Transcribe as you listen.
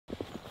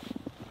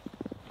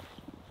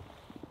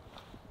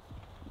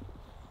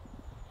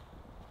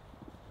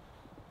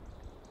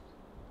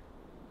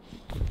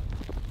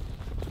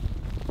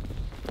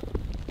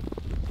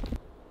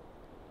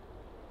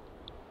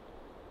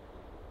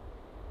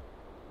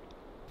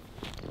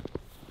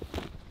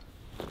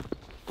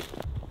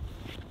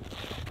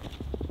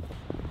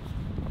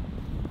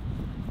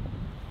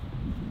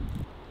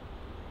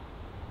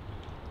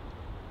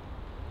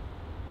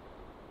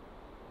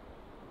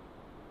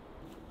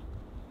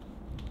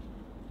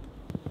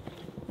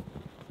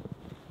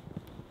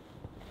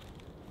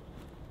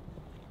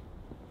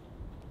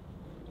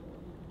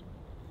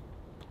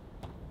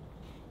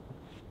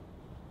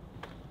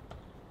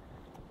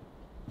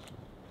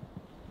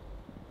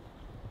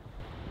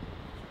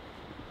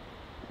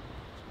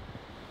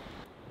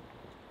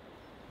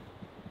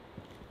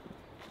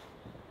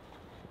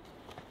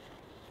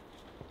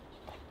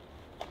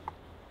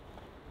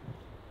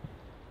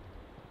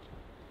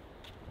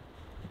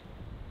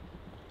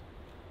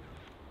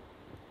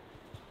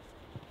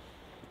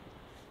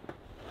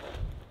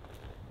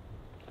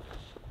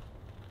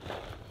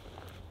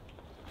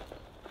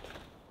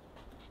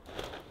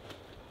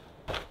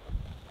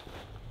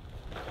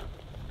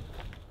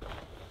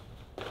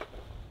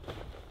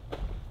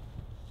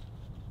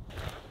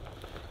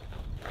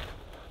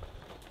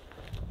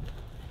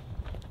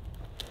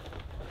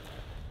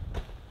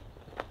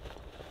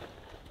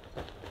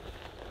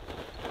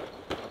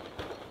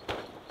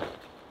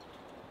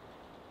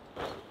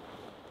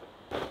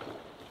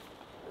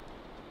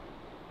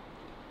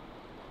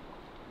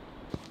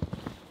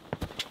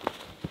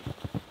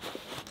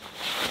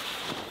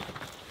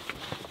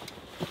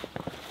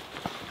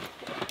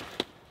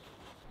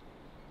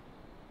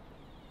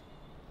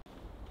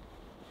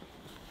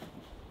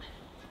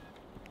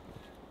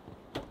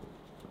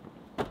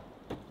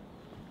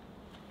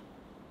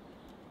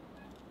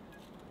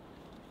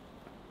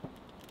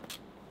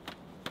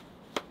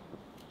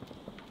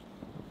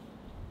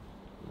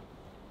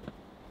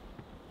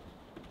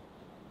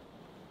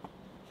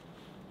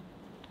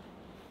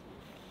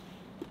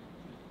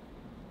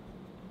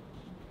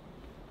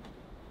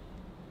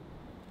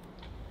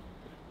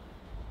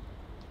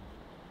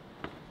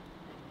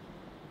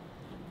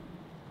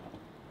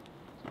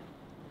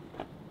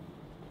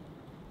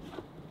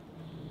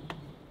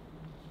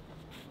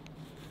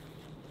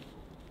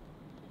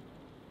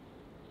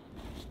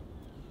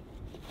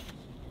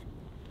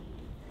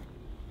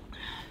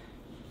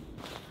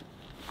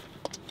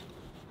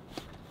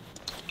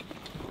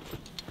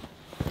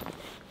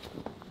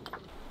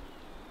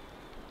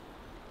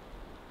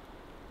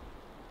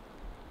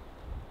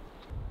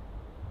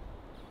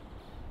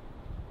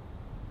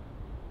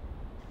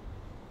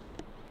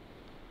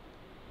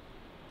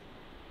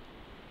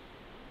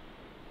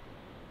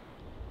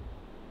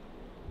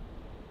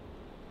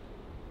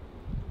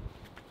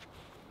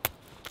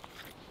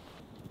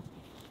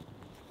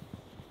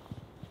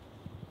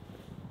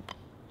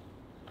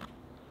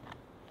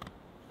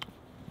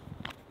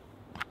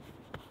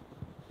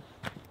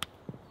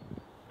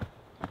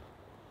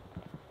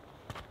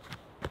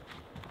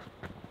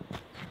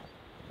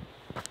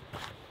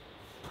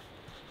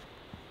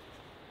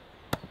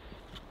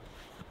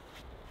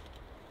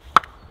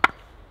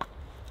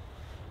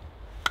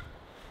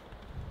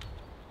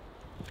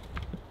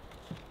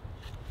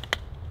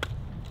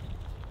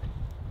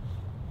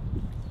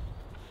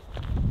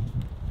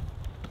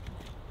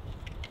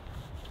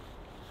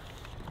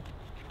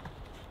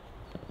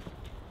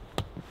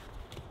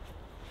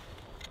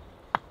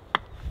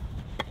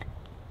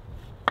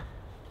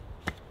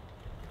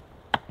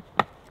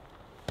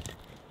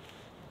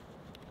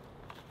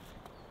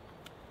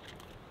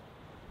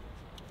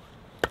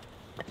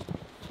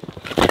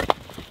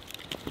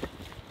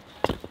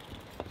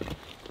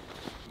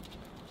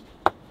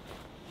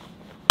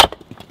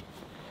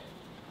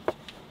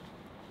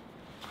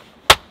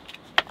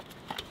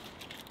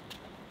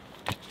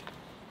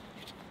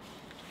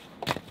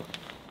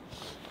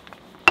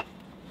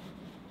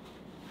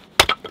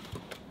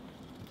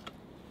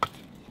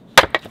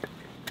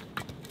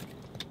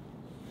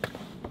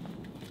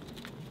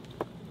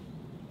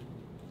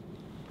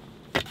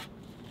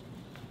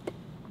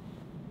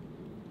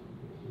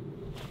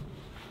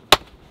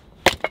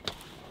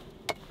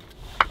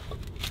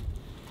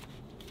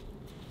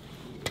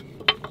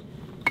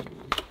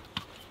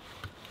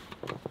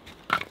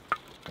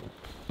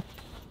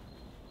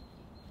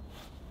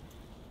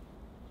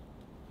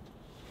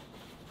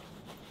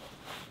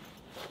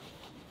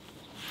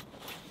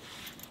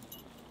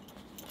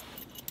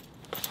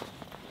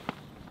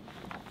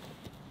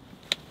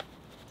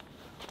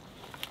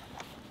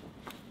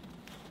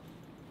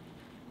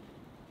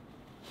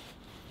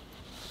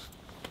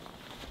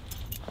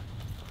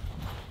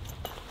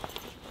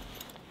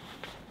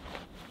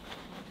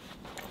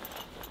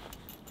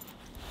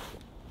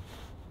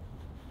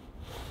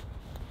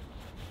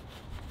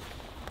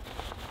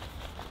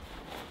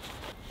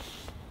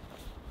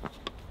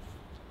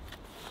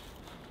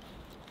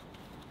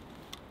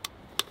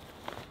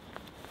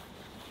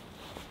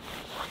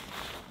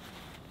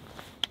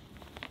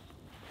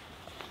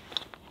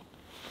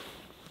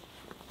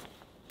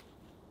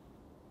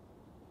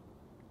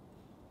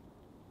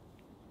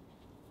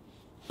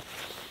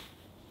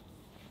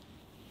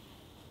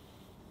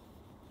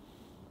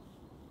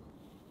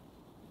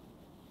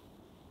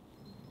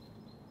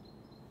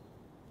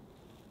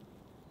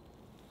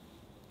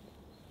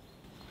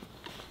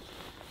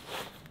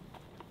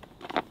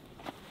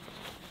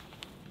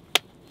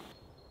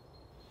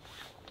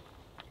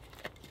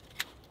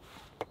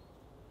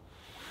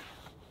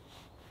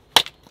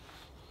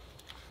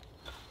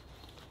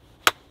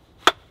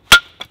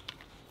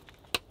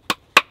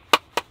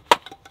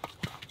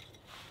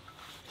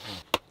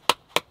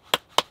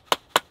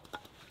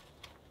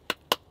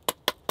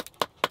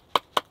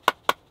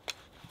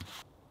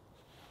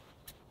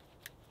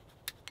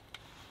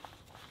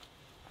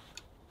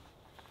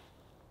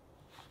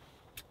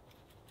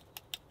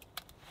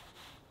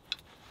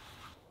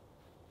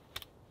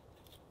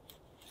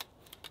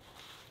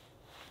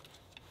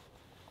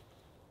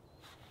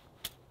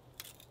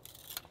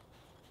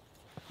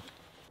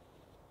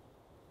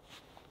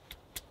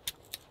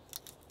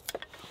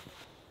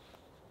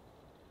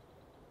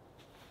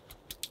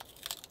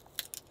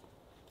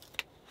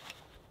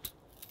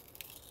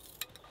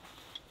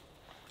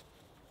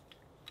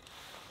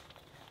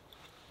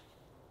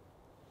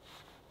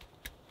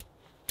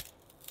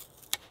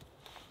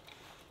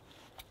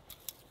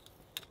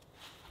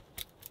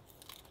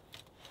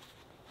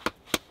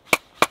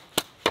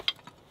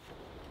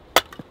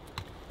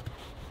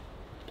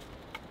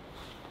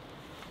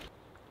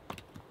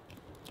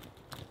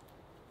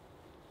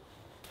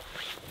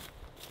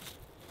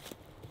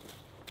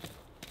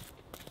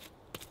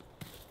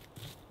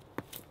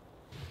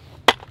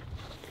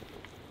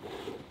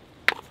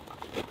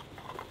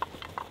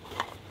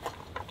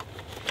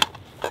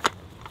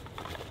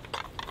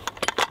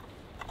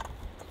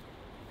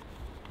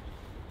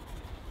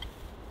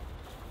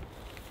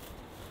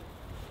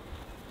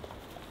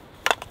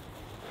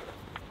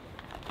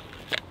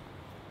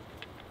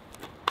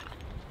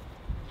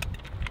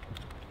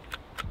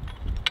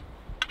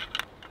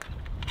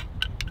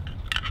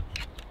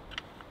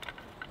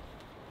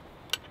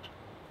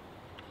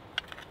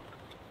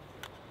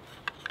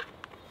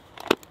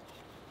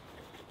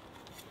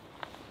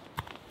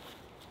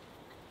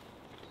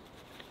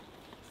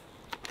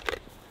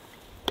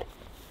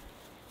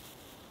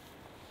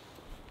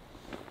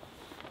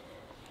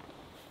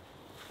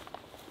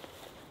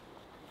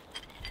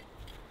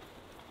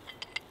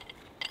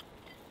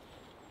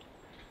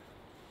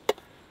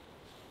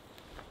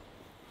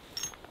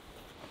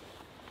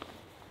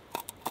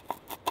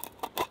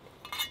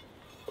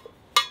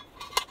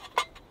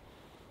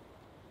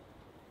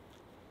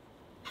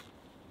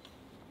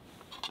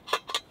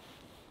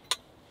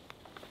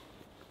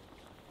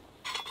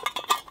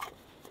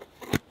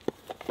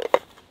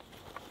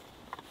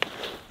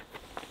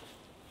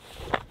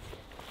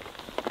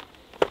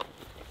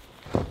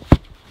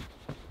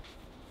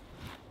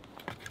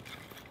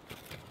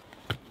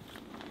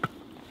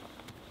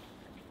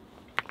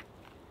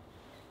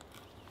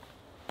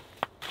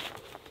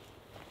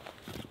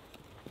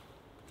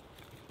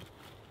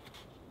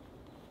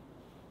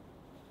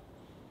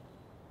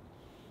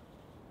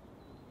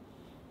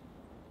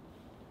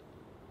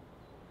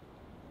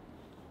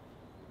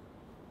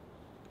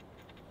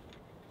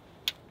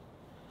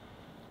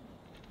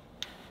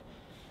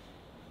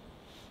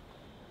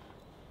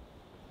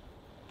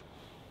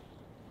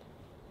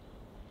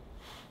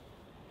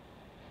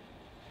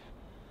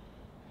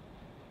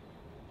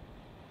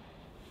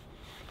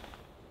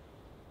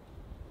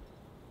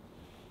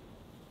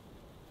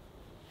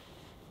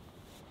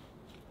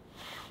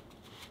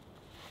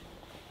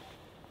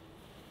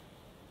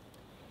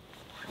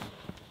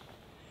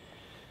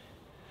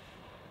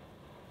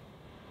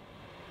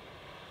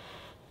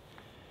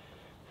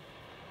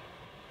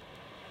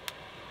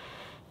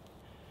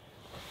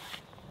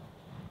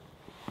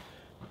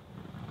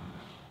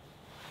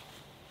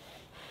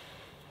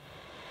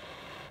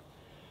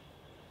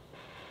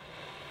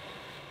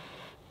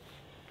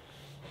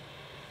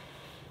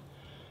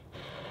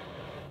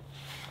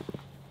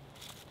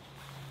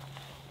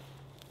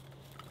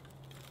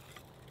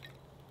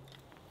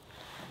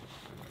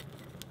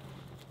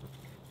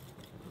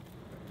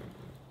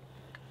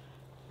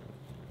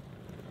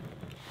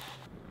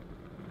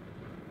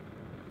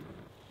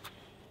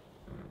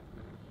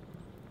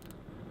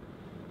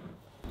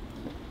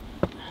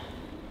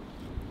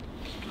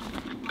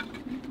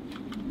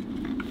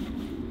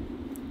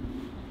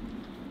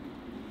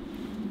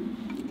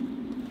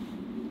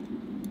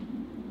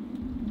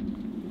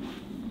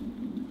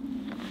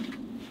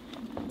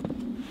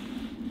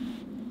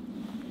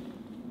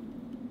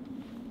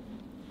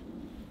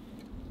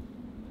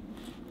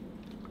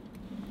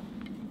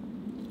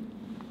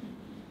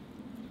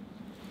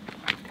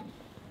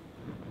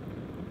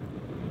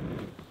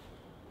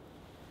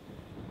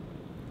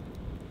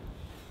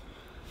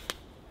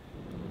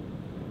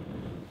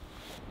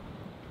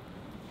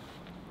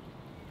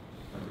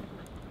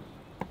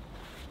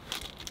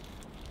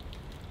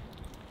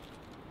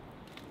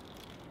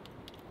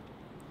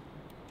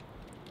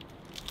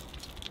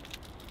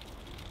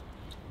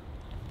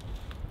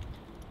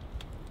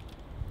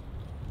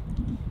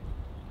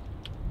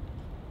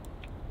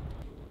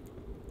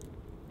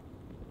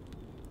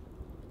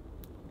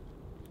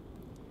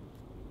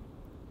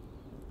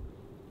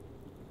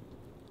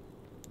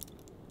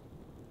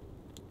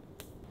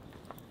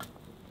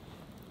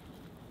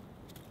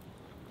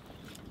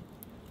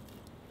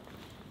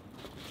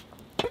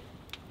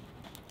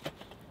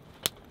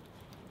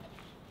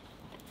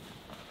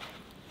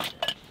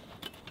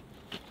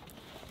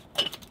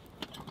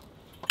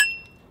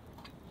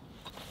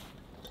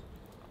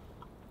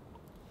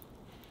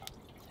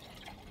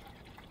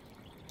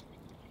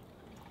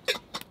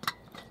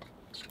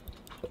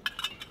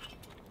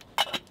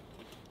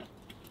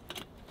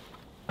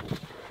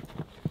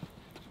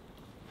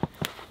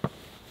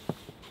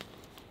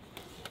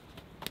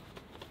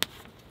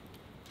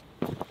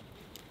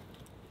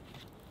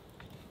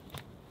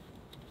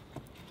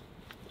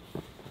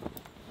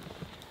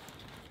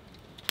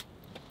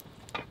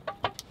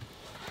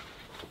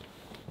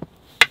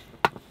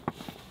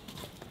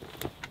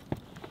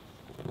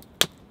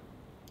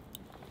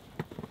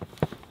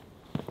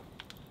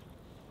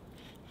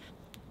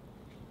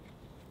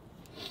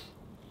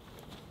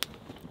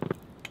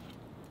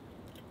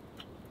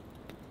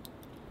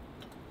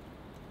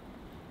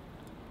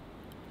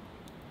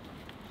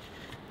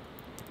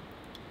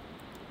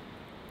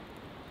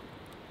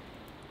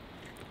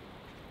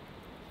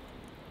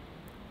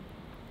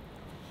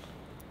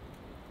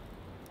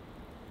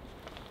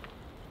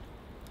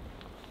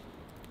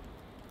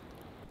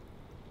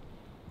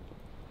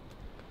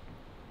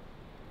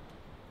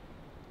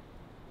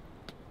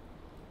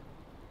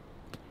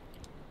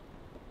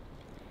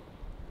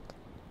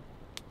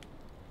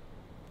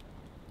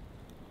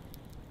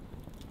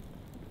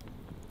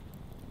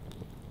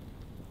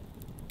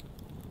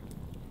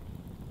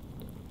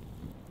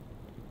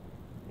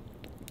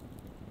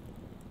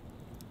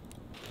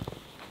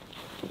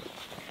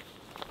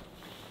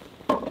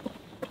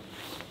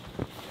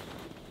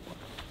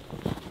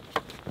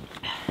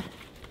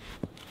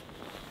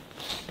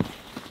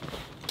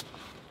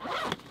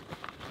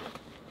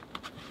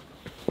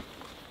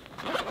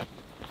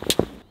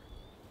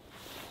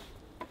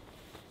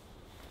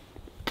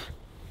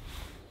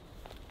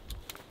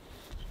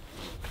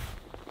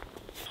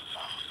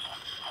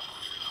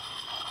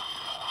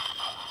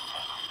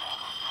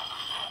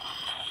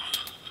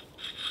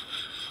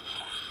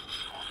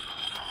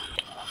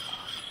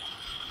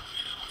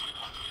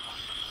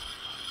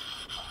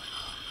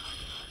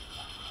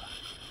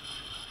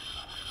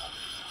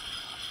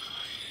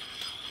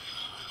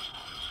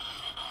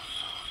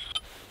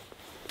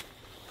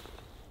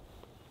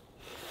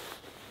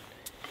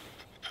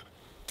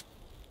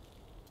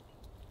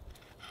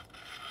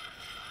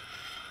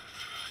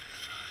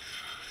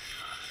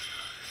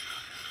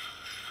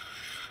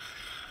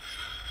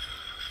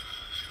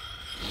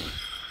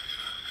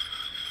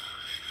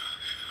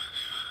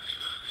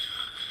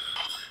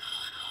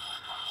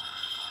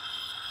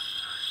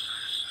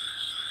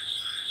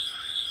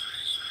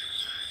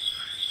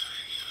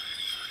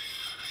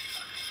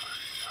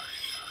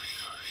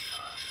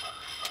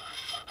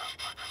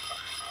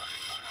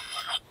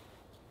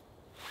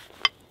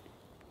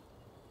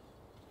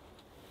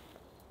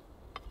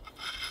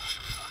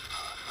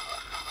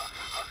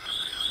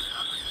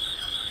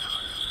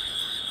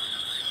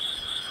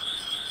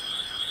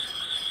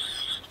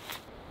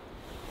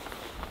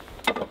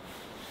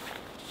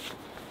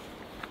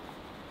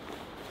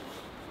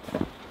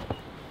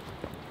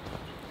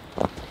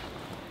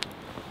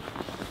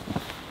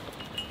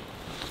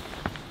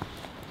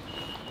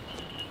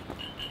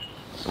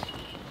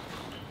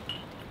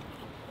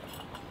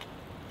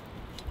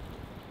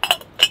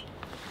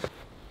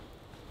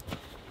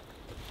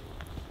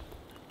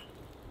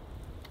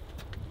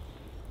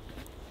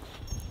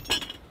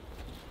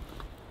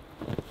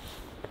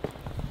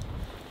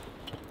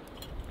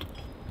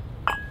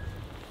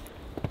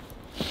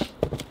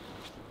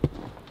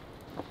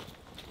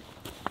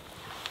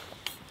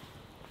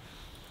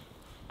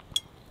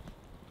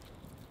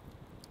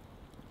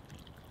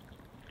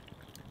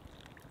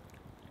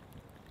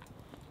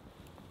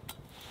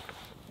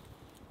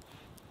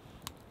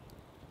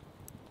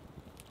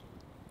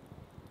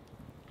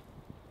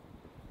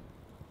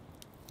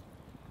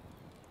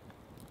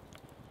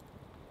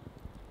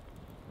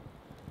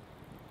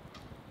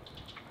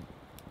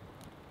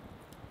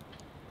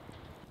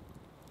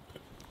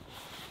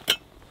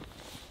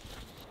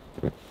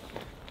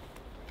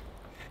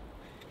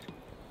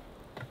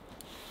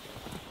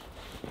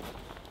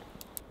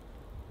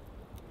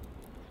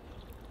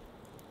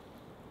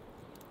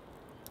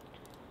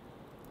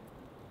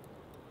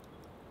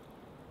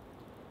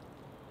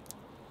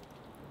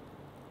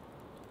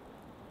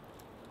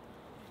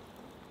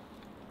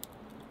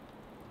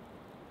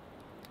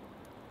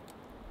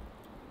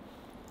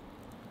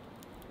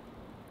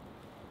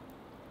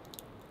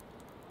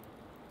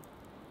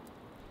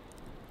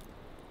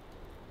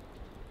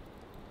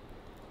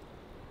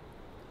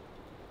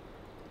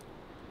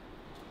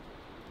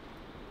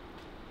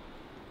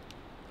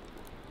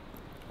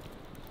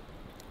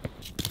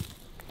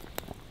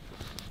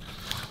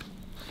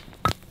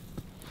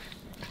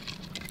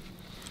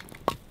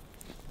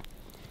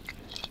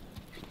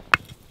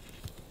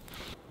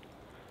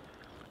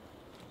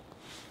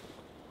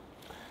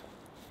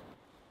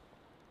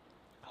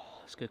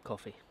good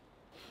coffee.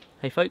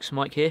 Hey folks,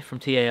 Mike here from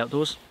TA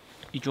Outdoors.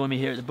 You join me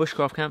here at the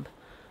Bushcraft Camp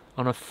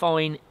on a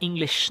fine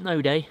English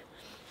snow day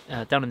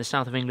down in the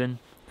south of England.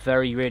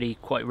 Really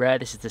quite rare.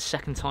 This is the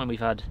second time we've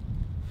had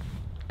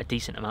a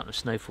decent amount of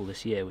snowfall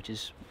this year, which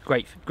is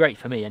great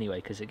for me anyway,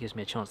 because it gives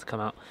me a chance to come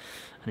out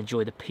and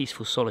enjoy the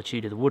peaceful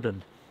solitude of the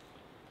woodland.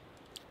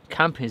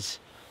 Camp is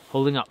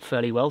holding up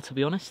fairly well, to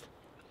be honest.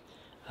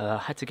 I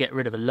had to get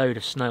rid of a load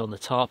of snow on the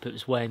tarp. It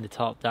was weighing the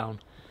tarp down,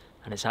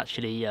 and it's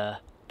actually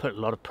put a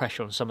lot of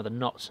pressure on some of the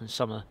knots,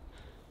 and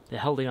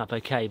they're holding up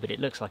okay, but it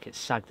looks like it's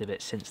sagged a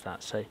bit since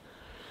that, so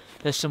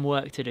there's some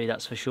work to do,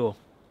 that's for sure.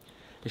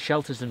 The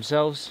shelters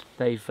themselves,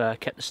 they've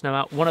kept the snow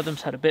out. One of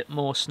them's had a bit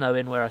more snow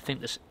in where I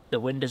think the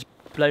wind has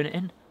blown it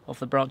in off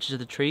the branches of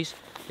the trees.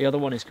 The other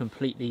one is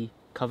completely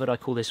covered. I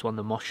call this one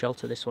the moss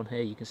shelter. This one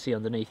here, you can see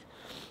underneath,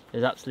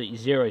 there's absolutely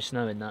zero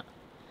snow in that.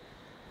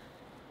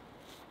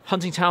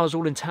 Hunting tower's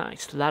all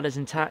intact, the ladder's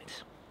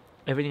intact,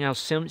 everything else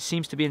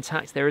seems to be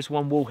intact. There is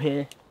one wall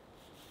here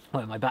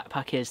where my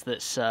backpack is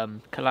that's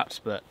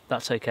collapsed, but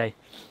that's okay.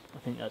 I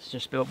think that's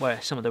just where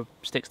some of the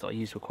sticks that I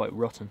used were quite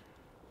rotten.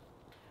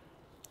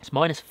 It's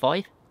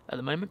 -5 at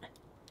the moment,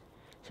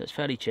 so it's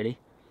fairly chilly,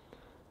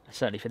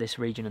 certainly for this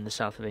region in the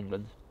south of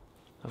England.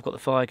 I've got the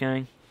fire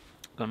going,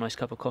 got a nice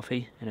cup of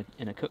coffee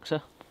in a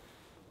cookser,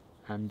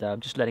 and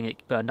I'm just letting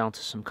it burn down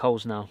to some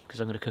coals now,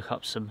 because I'm going to cook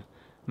up some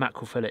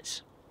mackerel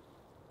fillets,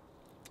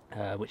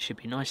 which should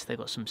be nice. They've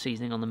got some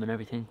seasoning on them and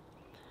everything,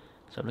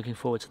 so I'm looking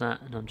forward to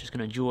that, and I'm just going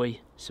to enjoy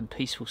some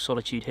peaceful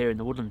solitude here in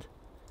the woodland.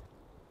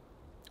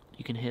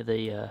 You can hear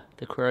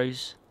the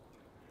crows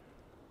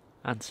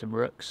and some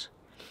rooks.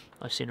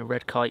 I've seen a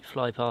red kite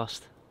fly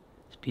past.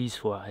 It's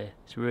peaceful out here.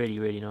 It's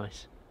really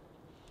nice.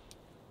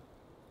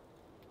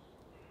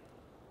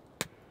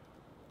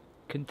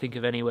 Couldn't think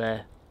of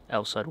anywhere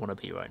else I'd want to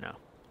be right now.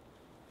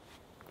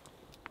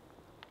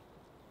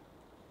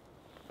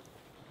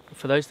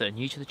 For those that are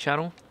new to the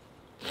channel,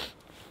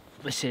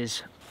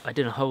 I've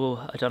done a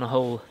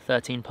whole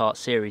 13-part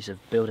series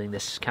of building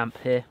this camp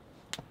here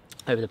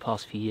over the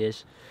past few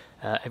years.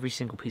 Every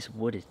single piece of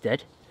wood is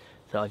dead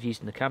that I've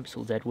used in the camp. It's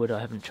all dead wood. I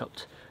haven't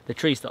chopped. The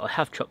trees that I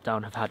have chopped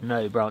down have had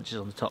no branches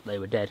on the top. They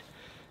were dead,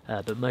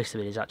 but most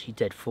of it is actually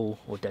dead full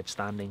or dead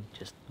standing,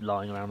 just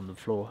lying around on the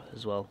floor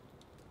as well.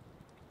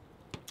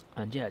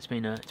 And yeah, it's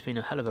been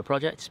a hell of a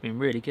project. It's been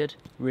really good.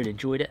 Really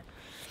enjoyed it.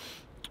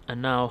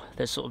 And now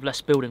there's sort of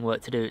less building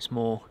work to do. It's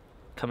more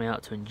coming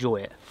out to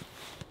enjoy it.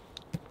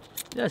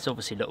 There's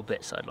obviously little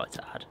bits I'd like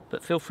to add,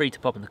 but feel free to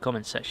pop in the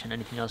comments section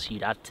anything else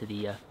you'd add to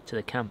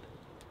the camp.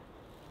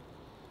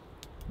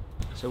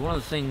 So one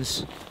of the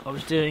things I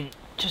was doing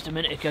just a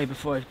minute ago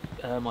before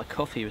my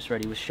coffee was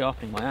ready was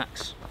sharpening my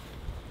axe.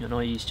 And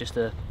I use just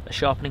a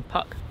sharpening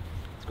puck.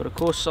 It's got a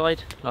coarse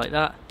side like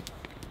that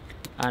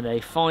and a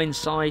fine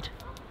side,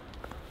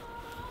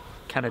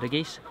 Canada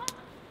geese.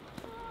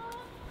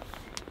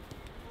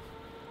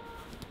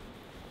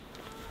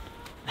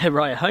 They're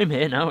right at home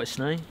here now, it's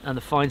snowing, and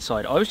the fine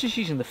side. I was just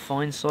using the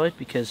fine side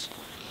because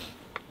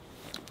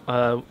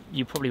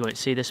you probably won't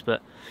see this,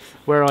 but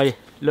where I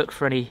look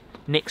for any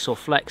nicks or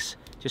flecks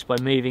just by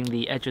moving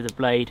the edge of the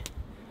blade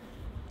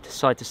to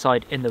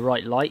side in the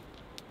right light.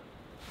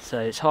 So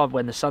it's hard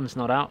when the sun's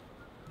not out,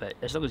 but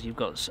as long as you've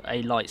got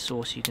a light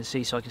source you can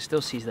see, so I can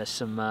still see there's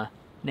some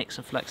nicks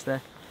and flecks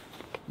there.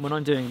 When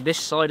I'm doing this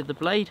side of the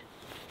blade,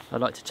 I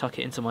like to tuck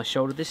it into my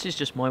shoulder. This is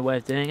just my way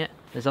of doing it.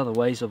 There's other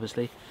ways,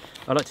 obviously.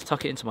 I like to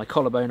tuck it into my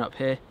collarbone up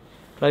here,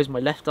 close my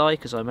left eye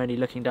because I'm only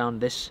looking down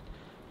this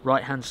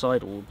right-hand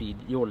side, or will be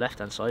your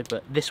left-hand side,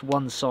 but this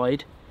one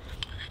side,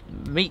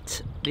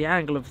 meet the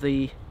angle of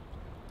the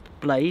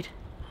blade,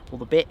 or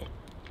the bit,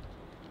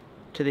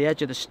 to the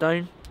edge of the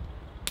stone.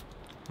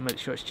 Make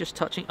sure it's just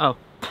touching. Oh,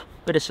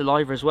 bit of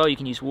saliva as well. You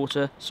can use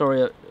water.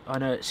 Sorry, I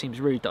know it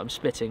seems rude that I'm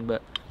spitting,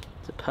 but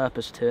there's a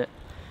purpose to it.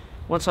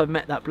 Once I've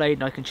met that blade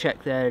and I can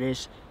check there it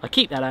is, I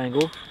keep that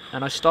angle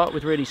and I start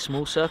with really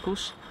small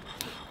circles.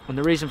 And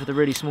the reason for the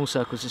really small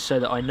circles is so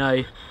that I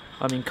know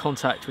I'm in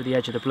contact with the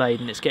edge of the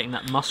blade and it's getting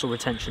that muscle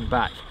retention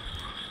back.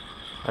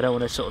 I don't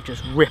want to sort of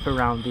just rip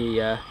around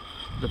the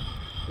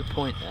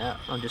point there.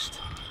 I'm just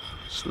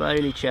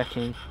slowly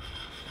checking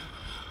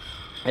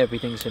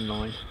everything's in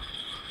line.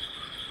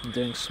 I'm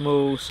doing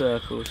small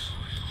circles.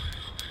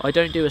 I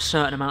don't do a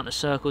certain amount of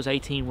circles,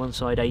 18 one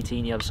side,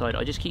 18 the other side.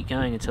 I just keep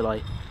going until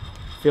I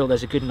feel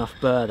there's a good enough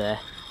burr there,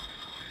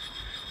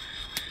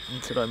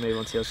 until I move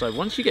on to the other side.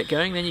 Once you get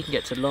going, then you can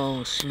get to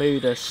long,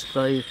 smoother,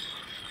 slow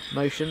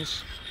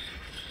motions.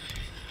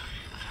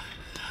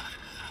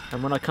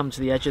 And when I come to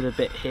the edge of the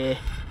bit here,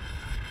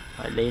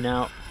 I lean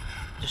out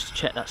just to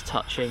check that's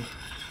touching.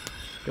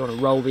 You don't want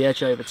to roll the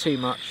edge over too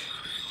much.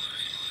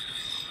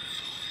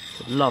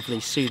 It's a lovely,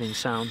 soothing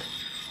sound.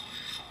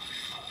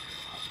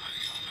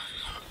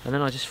 And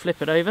then I just flip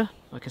it over.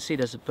 I can see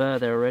there's a burr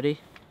there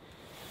already.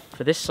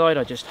 For this side,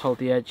 I just hold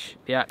the edge,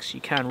 the axe. You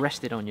can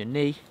rest it on your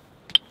knee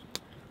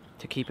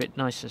to keep it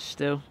nice and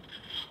still.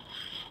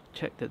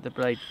 Check that the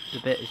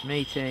bit is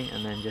meeting,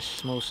 and then just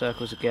small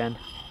circles again.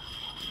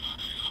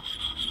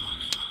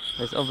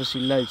 There's obviously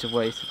loads of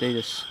ways to do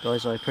this,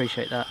 guys, I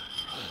appreciate that.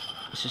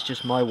 This is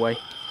just my way.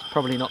 It's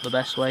probably not the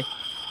best way,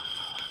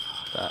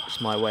 but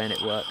it's my way and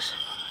it works.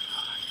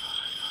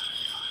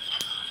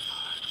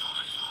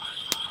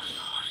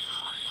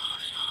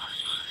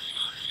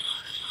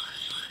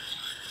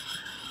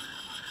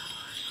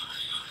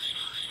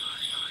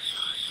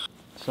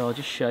 So I'll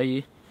just show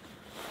you.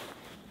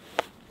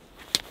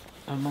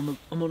 I'm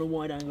on a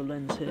wide angle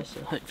lens here,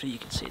 so hopefully you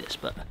can see this,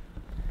 but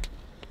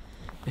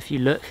if you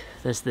look,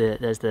 this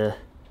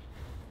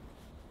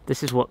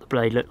is what the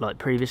blade looked like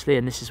previously,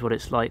 and this is what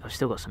it's like. I've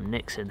still got some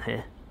nicks in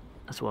here,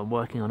 that's why I'm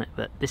working on it,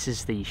 but this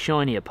is the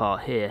shinier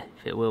part here,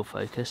 if it will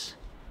focus.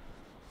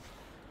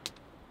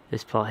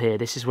 This part here,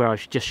 this is where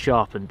I've just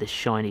sharpened this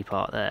shiny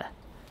part there.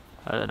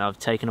 And I've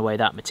taken away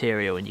that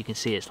material, and you can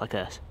see it's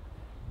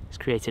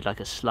created like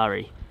a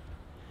slurry.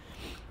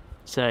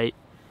 So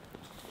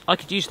I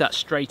could use that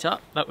straight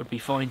up, that would be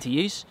fine to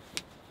use,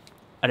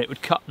 and it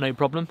would cut no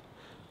problem.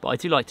 But I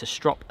do like to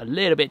strop a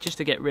little bit just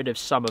to get rid of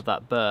some of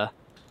that burr,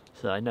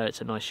 so I know it's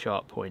a nice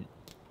sharp point.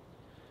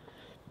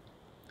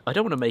 I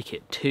don't want to make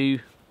it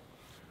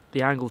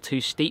the angle too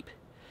steep,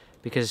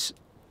 because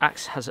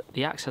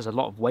the axe has a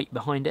lot of weight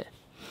behind it,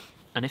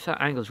 and if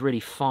that angle's really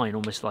fine,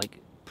 almost like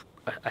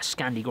a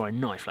Scandi grind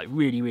knife, like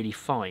really, really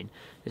fine,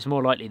 it's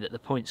more likely that the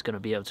point's going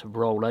to be able to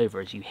roll over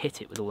as you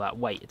hit it with all that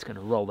weight. It's going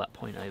to roll that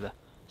point over.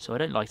 So I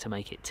don't like to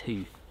make it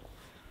too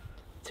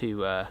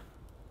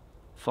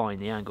fine,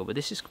 the angle. But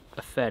this is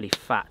a fairly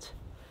fat,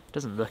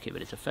 doesn't look it,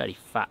 but it's a fairly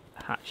fat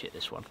hatchet,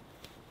 this one.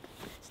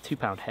 It's a 2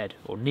 pound head,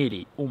 or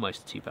nearly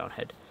almost a 2 pound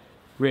head.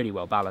 Really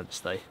well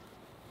balanced though,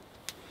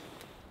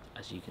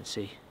 as you can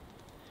see.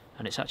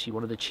 And it's actually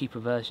one of the cheaper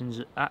versions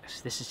of axe.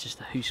 This is just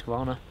a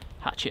Husqvarna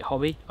hatchet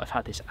hobby. I've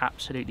had this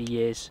absolutely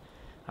years,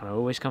 and I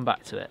always come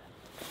back to it.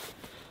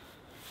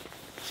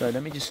 So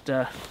let me just,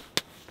 the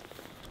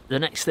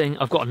next thing,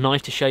 I've got a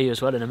knife to show you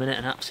as well in a minute,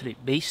 an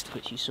absolute beast,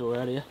 which you saw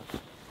earlier.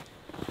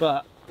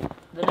 But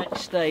the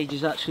next stage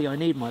is actually, I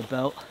need my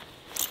belt.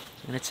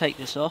 I'm going to take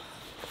this off,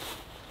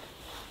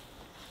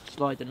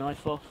 slide the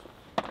knife off,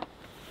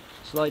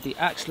 slide the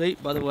axe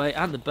loop, by the way,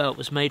 and the belt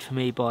was made for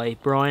me by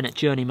Brian at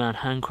Journeyman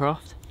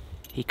Handcraft.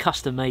 He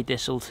custom made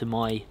this all to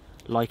my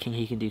liking.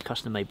 He can do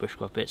custom made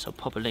bushcraft bits. I'll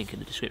pop a link in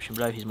the description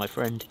below. He's my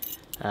friend,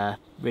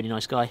 really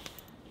nice guy,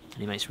 and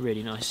he makes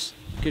really nice,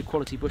 good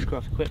quality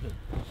bushcraft equipment.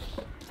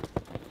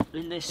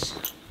 In this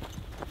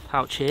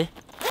pouch here,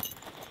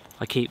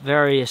 I keep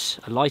a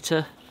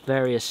lighter,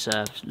 various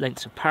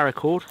lengths of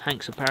paracord,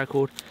 hanks of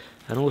paracord,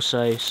 and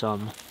also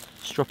some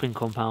stropping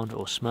compound,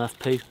 or Smurf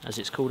poo as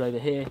it's called over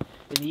here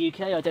in the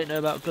UK. I don't know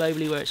about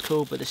globally where it's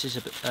called, but this is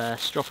a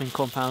stropping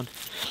compound,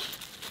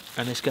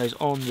 and this goes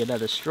on your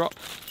leather strop.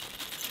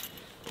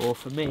 Or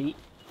for me,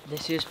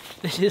 this is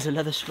a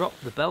leather strop,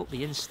 the belt,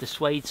 the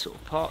suede sort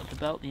of part of the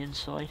belt, the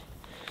inside.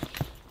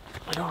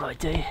 And all I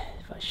do,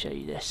 if I show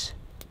you this,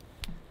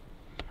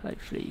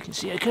 hopefully you can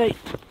see okay.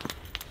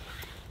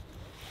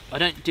 I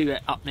don't do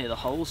it up near the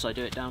holes, I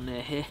do it down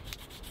near here.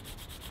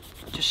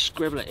 Just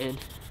scribble it in.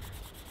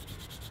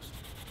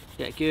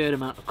 Get a good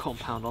amount of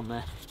compound on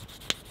there.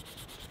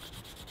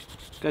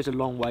 Goes a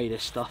long way,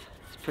 this stuff.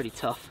 It's pretty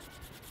tough.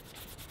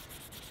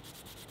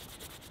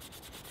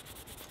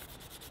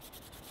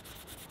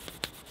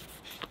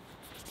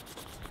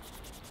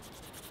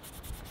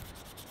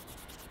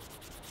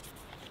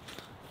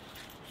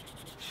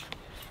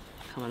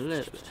 Come a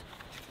little bit.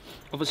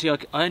 Obviously, I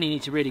only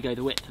need to really go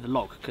the width of the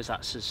log, because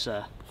that's as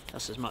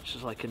much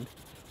as I can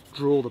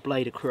draw the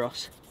blade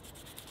across.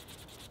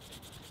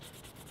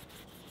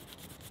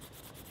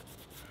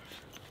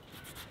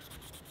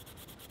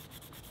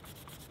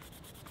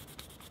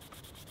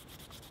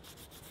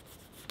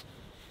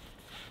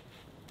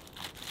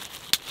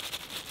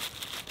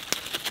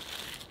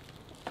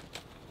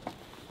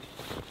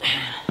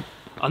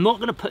 I'm not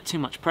going to put too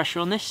much pressure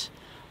on this.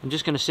 I'm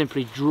just going to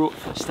simply draw,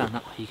 stand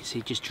up, you can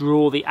see, just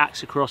draw the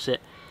axe across it,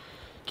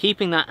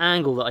 keeping that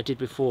angle that I did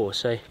before.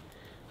 So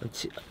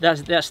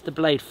that's the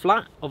blade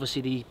flat.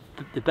 Obviously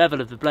the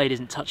bevel of the blade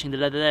isn't touching the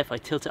leather there. If I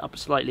tilt it up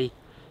slightly,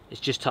 it's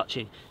just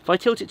touching. If I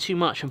tilt it too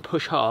much and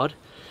push hard,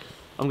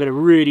 I'm going to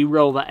really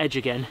roll that edge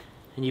again,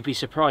 and you'd be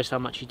surprised how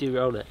much you do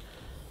roll it.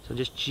 So I'm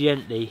just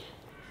gently,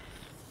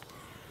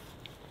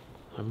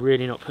 I'm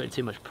really not putting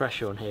too much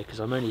pressure on here, because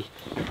I'm only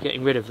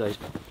getting rid of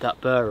that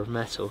burr of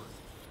metal.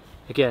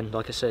 Again,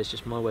 like I said, it's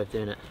just my way of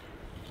doing it.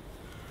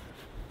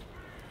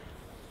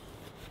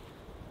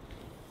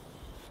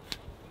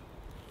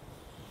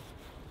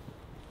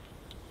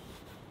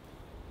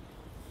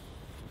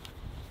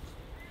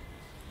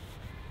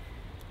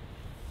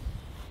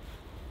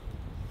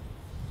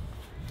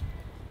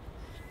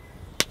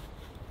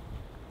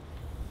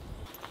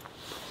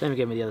 Same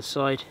again with the other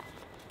side.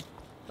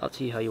 Up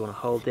to you how you want to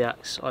hold the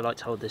axe. I like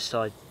to hold this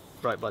side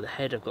right by the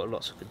head. I've got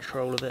lots of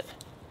control of it.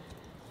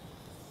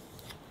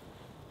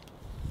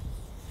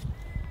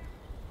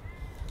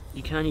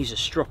 You can use a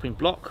stropping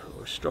block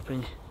or a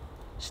stropping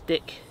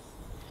stick,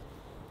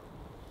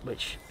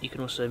 which you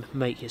can also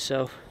make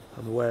yourself.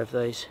 I'm aware of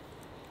those.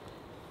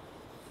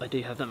 I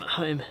do have them at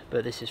home,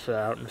 but this is for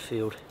out in the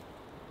field.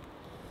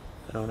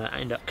 I don't want to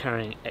end up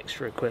carrying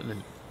extra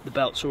equipment. The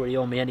belt's already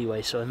on me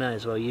anyway, so I may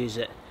as well use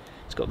it.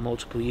 It's got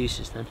multiple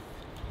uses then.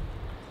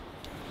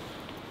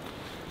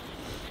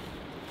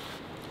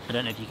 I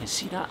don't know if you can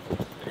see that.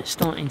 It's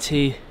starting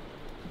to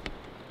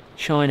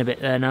shine a bit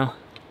there now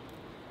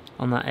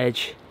on that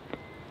edge.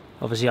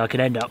 Obviously I could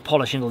end up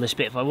polishing all this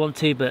bit if I want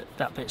to, but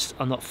that bit's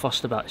I'm not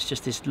fussed about. It's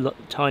just this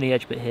tiny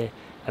edge bit here,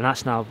 and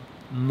that's now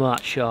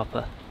much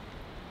sharper.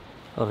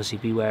 Obviously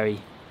be wary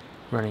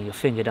running your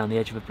finger down the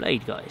edge of a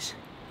blade, guys.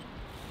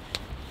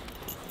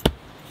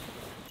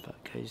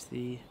 Back goes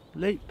the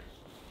loop,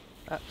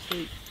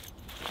 absolute.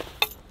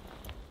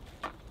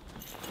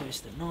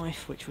 There's the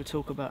knife, which we'll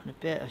talk about in a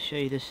bit. I'll show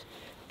you this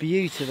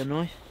beauty of the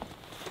knife.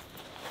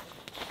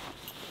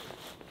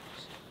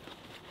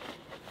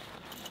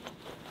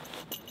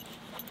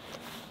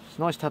 It's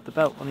nice to have the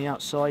belt on the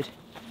outside.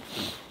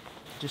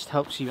 It just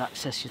helps you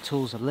access your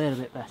tools a little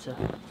bit better.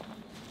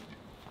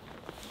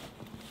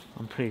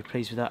 I'm pretty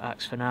pleased with that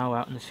axe for now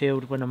out in the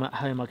field. When I'm at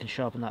home I can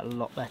sharpen that a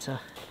lot better.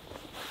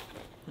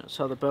 That's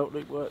how the belt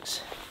loop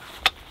works.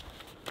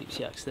 Keeps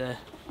the axe there,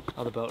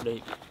 other belt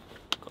loop,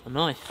 got the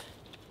knife.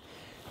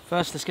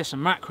 First, let's get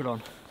some mackerel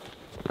on.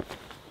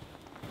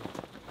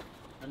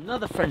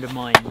 Another friend of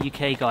mine,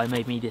 UK guy,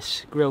 made me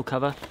this grill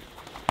cover.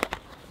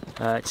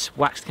 It's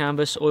waxed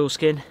canvas,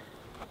 oilskin,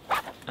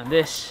 and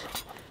this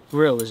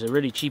grill is a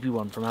really cheapy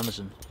one from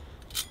Amazon.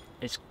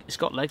 It's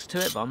got legs to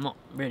it, but I'm not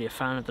really a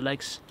fan of the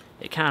legs.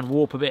 It can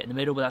warp a bit in the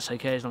middle, but that's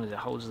okay as long as it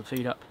holds the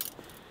food up.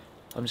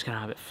 I'm just going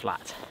to have it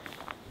flat.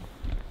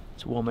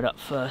 Let's warm it up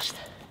first.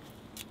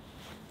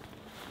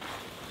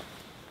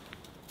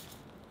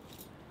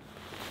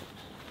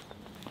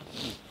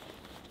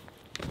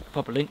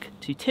 Pop a link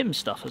to Tim's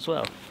stuff as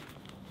well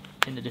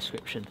in the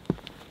description.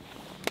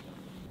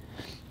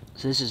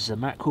 So this is the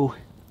mackerel.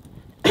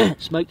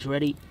 Smoked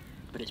already,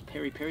 but it's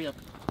peri-peri. I've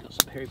got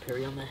some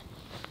peri-peri on there.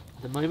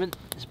 At the moment,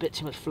 there's a bit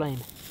too much flame,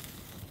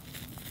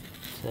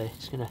 so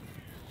just gonna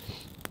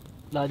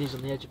line these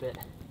on the edge a bit.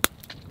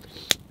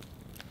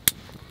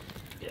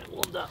 Get it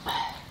warmed up.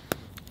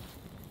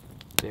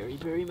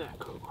 Peri-peri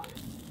mackerel.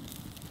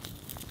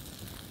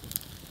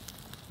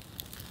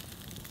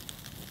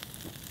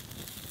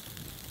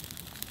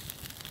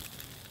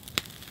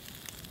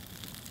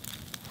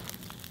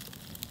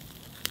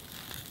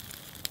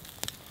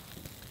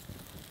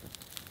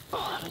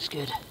 Oh, that looks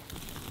good.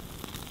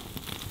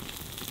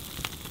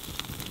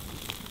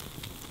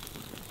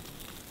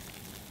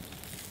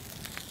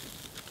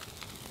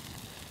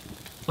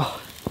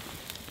 Oh,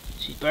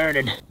 she's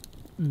burning.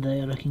 They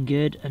are looking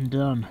good and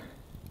done.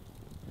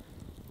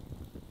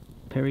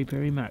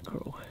 Peri-peri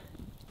mackerel.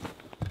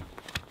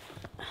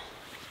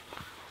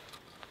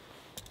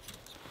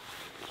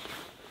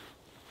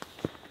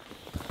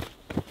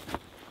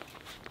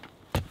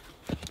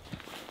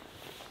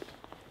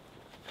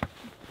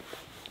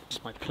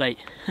 My plate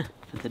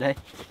for today.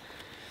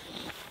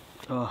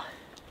 Oh,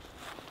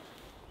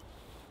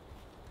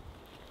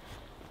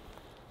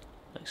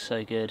 looks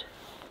so good.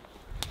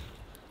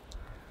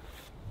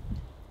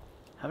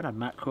 Haven't had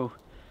mackerel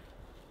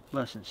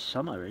well since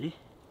summer really.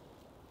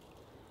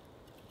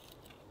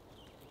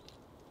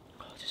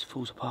 Oh, it just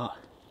falls apart.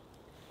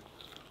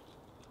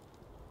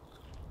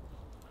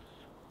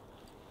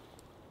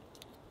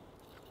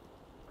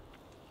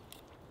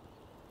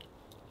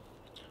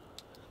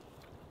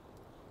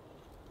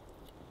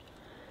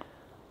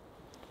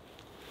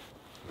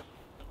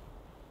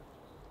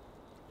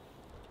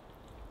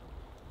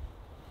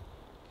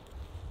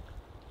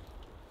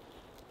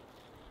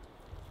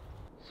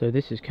 So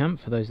this is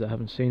camp for those that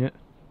haven't seen it.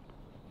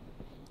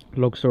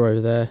 Log store over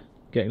there,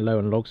 getting low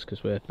on logs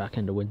because we're back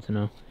end of winter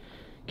now.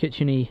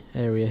 Kitcheny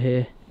area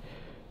here.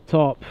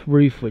 Tarp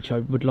roof, which I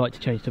would like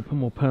to change to a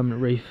more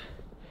permanent roof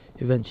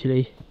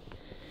eventually.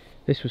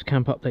 This was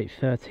camp update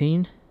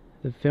 13,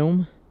 the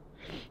film,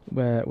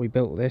 where we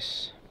built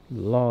this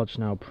large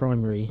now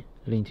primary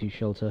lean-to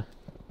shelter.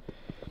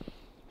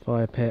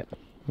 Fire pit,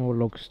 more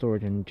log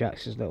storage in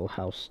Jax's little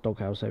house, dog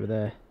house over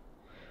there.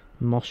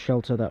 Moss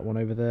shelter, that one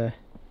over there.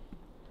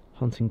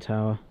 Hunting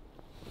tower.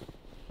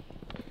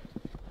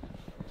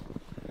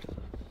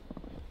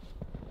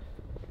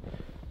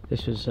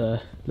 This was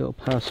a little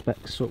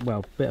perspex,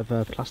 well, bit of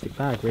a plastic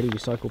bag, really,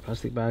 recycled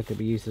plastic bag that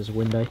we used as a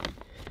window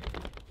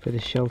for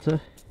this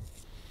shelter.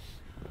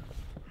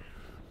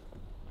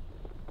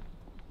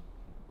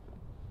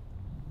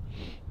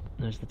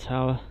 There's the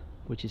tower,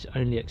 which is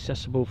only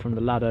accessible from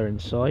the ladder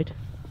inside.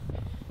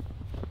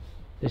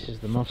 This is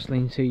the moss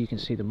lean-to. You can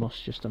see the moss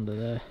just under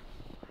there.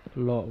 A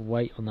lot of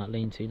weight on that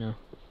lean-to now.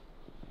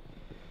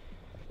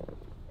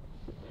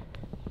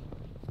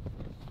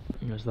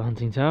 There's the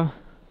hunting tower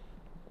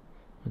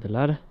with the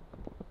ladder.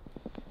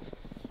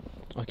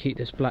 I keep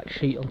this black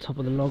sheet on top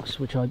of the logs,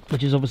 which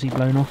is obviously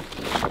blown off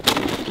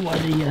while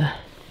the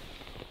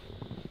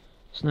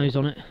snow's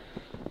on it.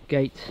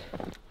 Gate.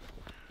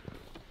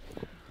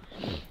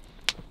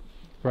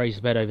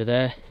 Raised bed over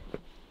there.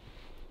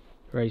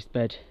 Raised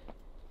bed,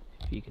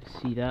 if you can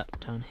see that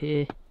down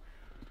here.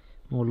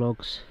 More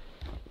logs.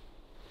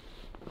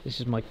 This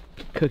is my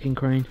cooking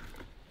crane,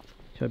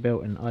 which I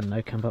built in, I don't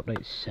know, Camp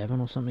Update 7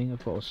 or something.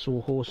 I've got a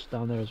sawhorse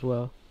down there as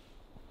well.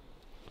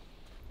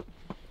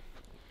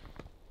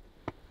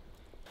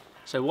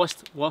 So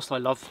whilst I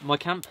love my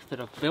camp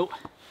that I've built,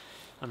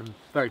 and I'm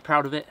very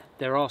proud of it,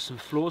 there are some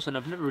flaws, and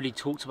I've never really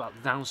talked about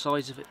the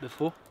downsides of it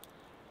before.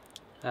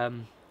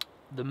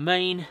 The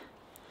main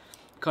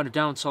kind of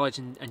downsides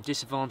and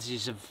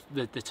disadvantages of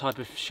the type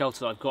of shelter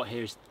that I've got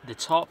here is the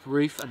tarp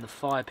roof and the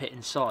fire pit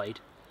inside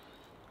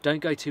don't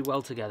go too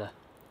well together,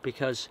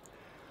 because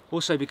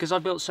I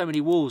built so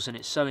many walls and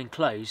it's so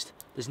enclosed,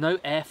 there's no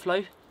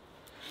airflow,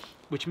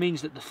 which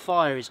means that the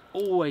fire is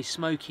always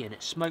smoky and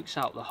it smokes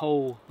out the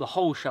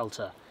whole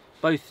shelter.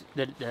 Both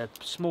the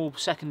small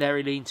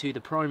secondary lean-to,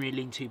 the primary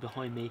lean-to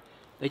behind me,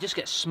 they just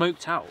get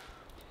smoked out.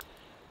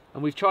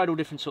 And we've tried all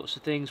different sorts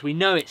of things. We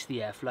know it's the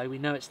airflow, we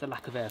know it's the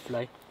lack of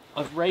airflow.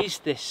 I've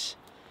raised this,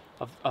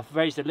 I've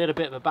raised a little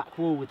bit of a back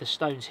wall with the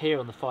stones here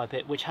on the fire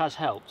pit, which has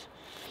helped.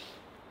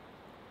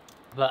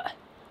 But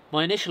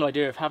my initial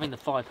idea of having the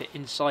fire pit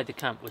inside the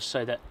camp was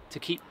so that to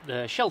keep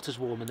the shelters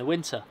warm in the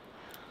winter.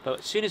 But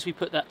as soon as we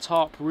put that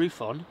tarp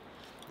roof on,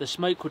 the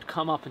smoke would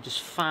come up and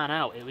just fan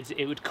out.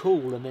 It would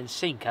cool and then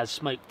sink, as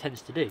smoke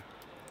tends to do.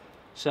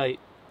 So,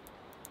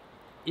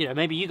 you know,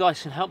 maybe you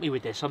guys can help me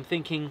with this. I'm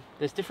thinking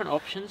there's different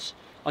options.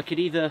 I could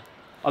either,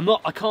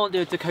 I can't do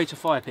a Dakota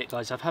fire pit,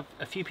 guys. I've had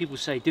a few people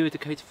say do a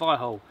Dakota fire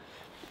hole.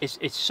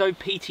 It's so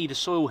peaty, the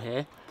soil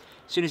here.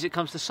 As soon as it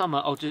comes to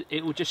summer,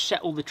 it will just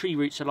set all the tree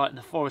roots alight and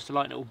the forest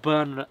alight, and it will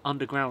burn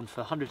underground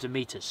for hundreds of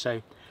meters.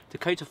 So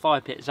Dakota fire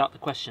pit is out of the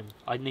question.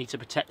 I need to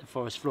protect the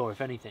forest floor,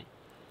 if anything.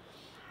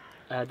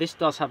 This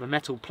does have a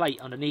metal plate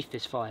underneath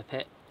this fire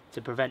pit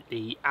to prevent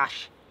the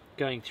ash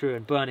going through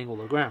and burning all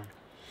the ground.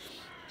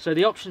 So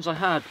the options I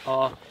had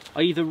are,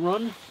 I either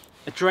run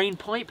a drain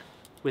pipe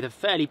with a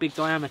fairly big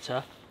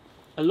diameter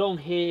along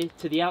here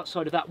to the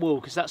outside of that wall,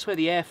 because that's where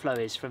the airflow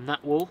is from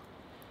that wall.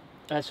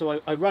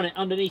 So I run it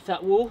underneath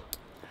that wall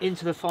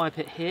into the fire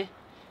pit here,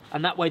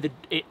 and that way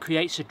it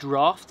creates a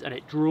draft, and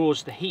it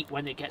draws the heat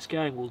when it gets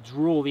going, will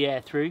draw the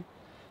air through,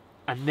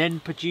 and then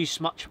produce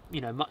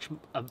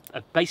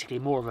basically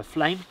more of a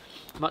flame,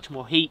 much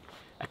more heat,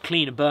 a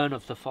cleaner burn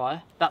of the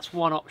fire. That's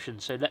one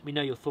option, so let me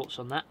know your thoughts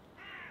on that.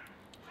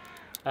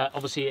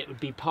 Obviously it would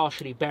be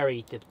partially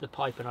buried, the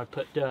pipe, and I'd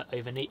put dirt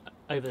over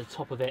the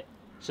top of it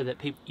so that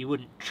you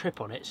wouldn't trip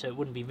on it, so it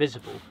wouldn't be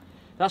visible.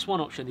 That's one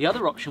option. The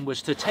other option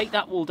was to take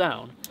that wall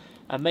down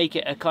and make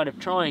it a kind of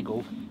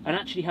triangle and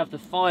actually have the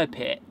fire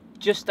pit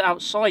just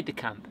outside the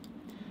camp.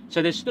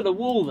 So there's still a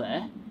wall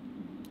there,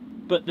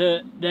 but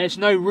there's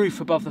no roof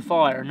above the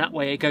fire, and that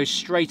way it goes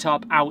straight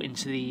up out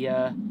into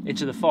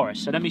the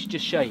forest. So let me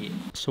just show you.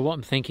 So what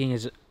I'm thinking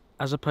is,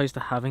 as opposed to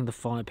having the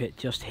fire pit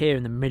just here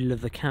in the middle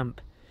of the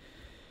camp,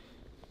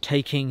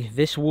 taking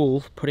this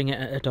wall, putting it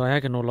at a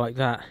diagonal like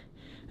that,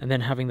 and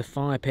then having the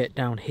fire pit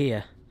down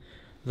here.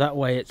 That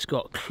way it's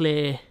got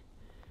clear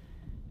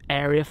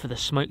area for the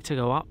smoke to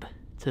go up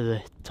to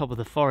the top of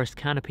the forest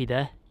canopy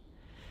there.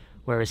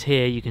 Whereas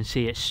here you can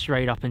see it's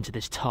straight up into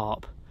this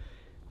tarp,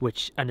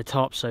 and the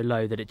tarp's so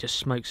low that it just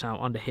smokes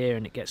out under here,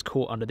 and it gets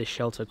caught under this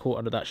shelter, caught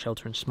under that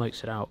shelter, and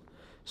smokes it out.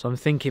 So I'm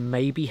thinking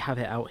maybe have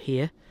it out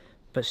here,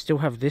 but still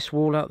have this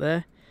wall out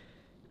there,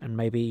 and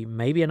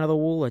maybe another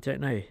wall, I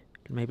don't know.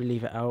 Maybe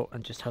leave it out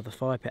and just have the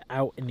fire pit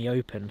out in the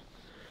open.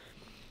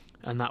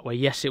 And that way,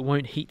 yes, it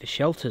won't heat the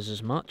shelters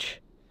as much,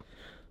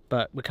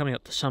 but we're coming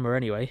up to summer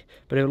anyway,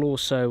 but it'll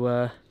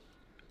also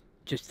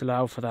just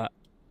allow for that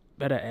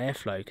better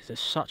airflow, because there's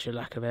such a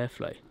lack of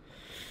airflow.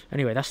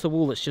 Anyway, that's the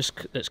wall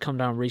that's come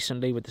down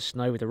recently with the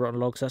snow, with the rotten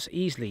logs. That's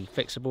easily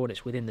fixable, and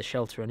it's within the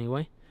shelter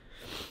anyway.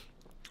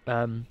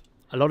 A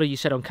lot of you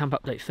said on Camp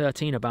Update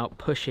 13 about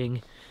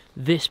pushing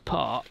this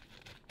part.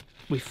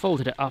 We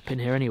folded it up in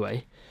here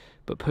anyway,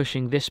 but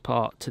pushing this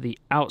part to the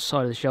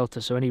outside of the shelter,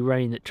 so any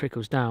rain that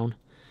trickles down,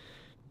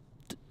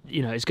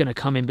 you know, it's going to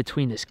come in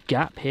between this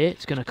gap here.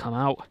 It's going to come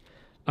out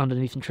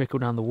underneath and trickle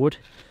down the wood.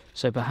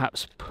 So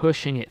perhaps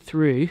pushing it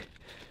through,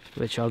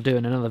 which I'll do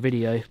in another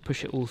video,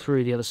 push it all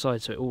through the other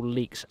side so it all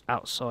leaks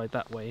outside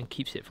that way and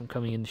keeps it from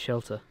coming in the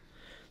shelter.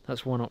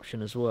 That's one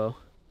option as well.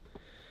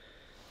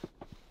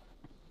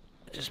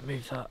 Just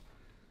move that.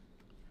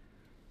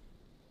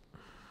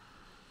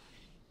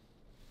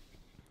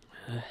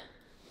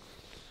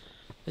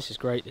 This is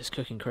great, this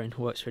cooking crane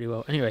works really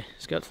well. Anyway,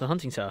 let's go up to the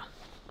hunting tower.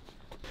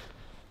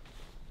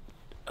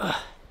 A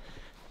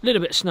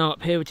little bit of snow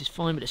up here, which is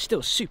fine, but it's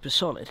still super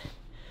solid.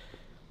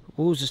 The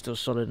walls are still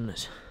solid in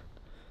this.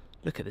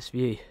 Look at this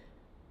view.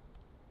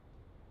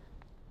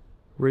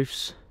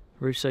 Roof's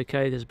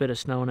okay, there's a bit of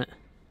snow on it.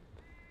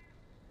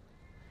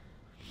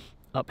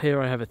 Up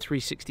here I have a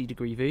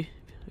 360-degree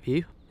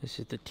view. This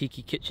is the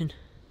tiki kitchen.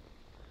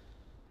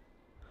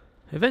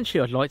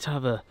 Eventually I'd like to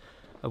have a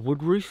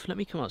wood roof. Let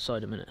me come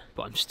outside a minute.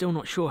 But I'm still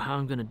not sure how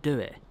I'm going to do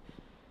it.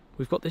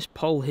 We've got this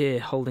pole here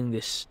holding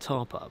this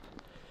tarp up.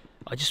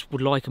 I just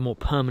would like a more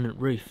permanent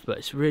roof, but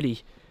it's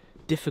really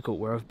difficult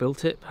where I've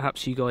built it.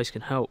 Perhaps you guys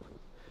can help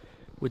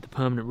with the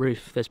permanent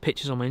roof. There's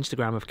pictures on my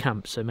Instagram of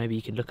camps, so maybe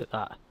you can look at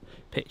that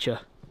picture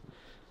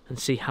and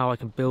see how I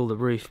can build a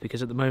roof,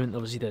 because at the moment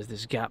obviously there's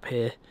this gap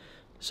here,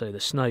 so the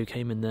snow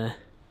came in there.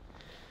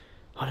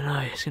 I don't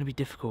know, it's going to be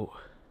difficult.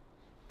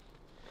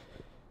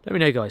 Let me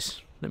know, guys.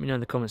 Let me know in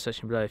the comment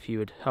section below if you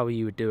would, how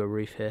you would do a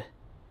roof here.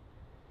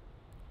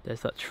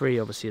 There's that tree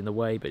obviously in the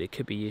way, but it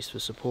could be used for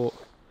support.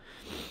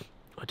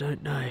 I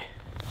don't know.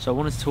 So I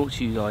wanted to talk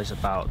to you guys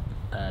about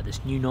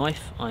this new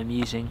knife I'm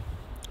using,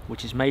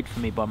 which is made for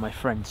me by my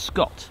friend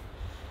Scott.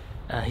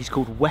 He's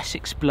called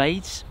Wessex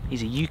Blades.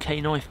 He's a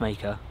UK knife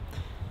maker.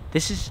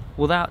 This is,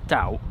 without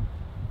doubt,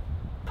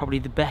 probably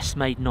the best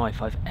made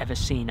knife I've ever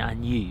seen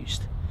and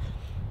used.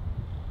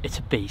 It's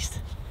a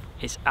beast.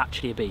 It's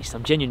actually a beast.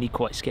 I'm genuinely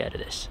quite scared of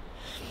this.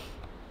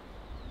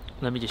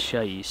 Let me just show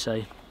you.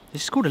 So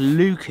this is called a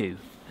LEUKU.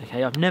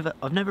 Okay, I've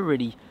never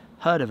really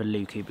heard of a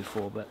LEUKU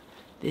before, but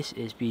this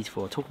is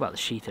beautiful. I'll talk about the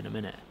sheath in a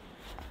minute.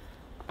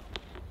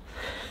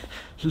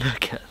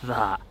 Look at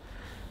that.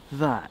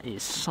 That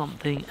is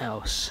something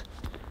else.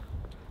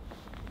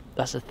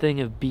 That's a thing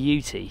of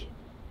beauty.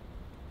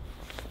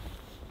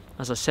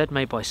 As I said,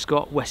 made by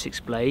Scott,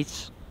 Wessex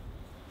Blades.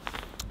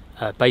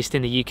 Based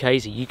in the UK,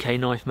 he's a UK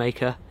knife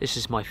maker. This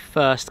is my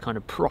first kind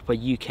of proper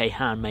UK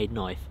handmade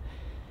knife.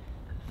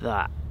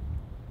 That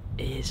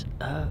is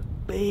a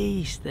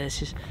beast. There's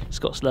his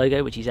Scott's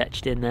logo, which he's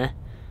etched in there.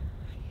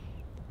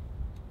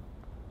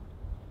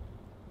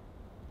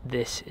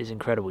 This is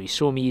incredible. You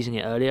saw me using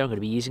it earlier. I'm going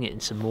to be using it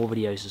in some more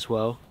videos as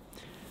well.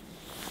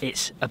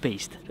 It's a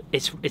beast.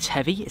 It's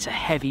heavy. It's a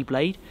heavy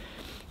blade,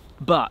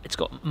 but it's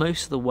got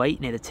most of the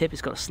weight near the tip.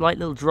 It's got a slight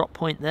little drop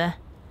point there.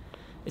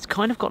 It's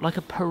kind of got like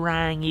a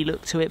parang-y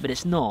look to it, but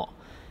it's not.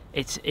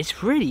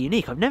 It's really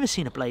unique. I've never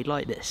seen a blade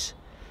like this.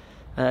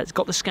 It's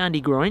got the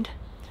Scandi grind,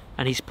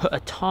 and he's put a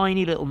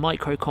tiny little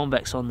micro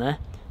convex on there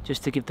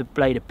just to give the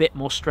blade a bit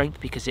more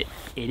strength, because it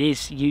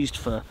is used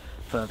for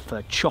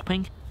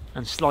chopping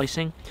and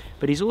slicing.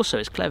 But he's also,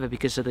 it's clever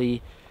because of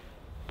the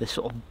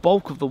sort of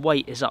bulk of the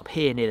weight is up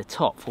here near the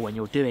top for when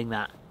you're doing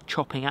that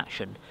chopping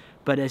action,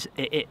 but as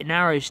it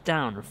narrows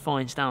down and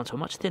fines down to a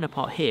much thinner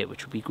part here,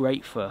 which would be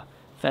great for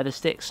feather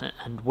sticks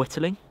and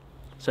whittling.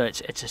 So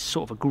it's a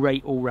sort of a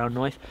great all-round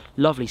knife.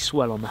 Lovely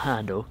swell on the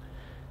handle.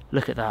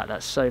 Look at that.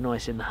 That's so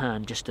nice in the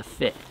hand just to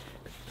fit.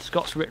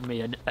 Scott's written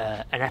me an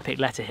epic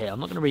letter here. I'm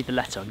not going to read the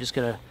letter. I'm just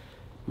going to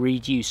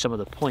read you some of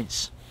the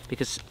points,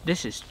 because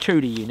this is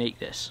truly unique,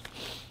 this.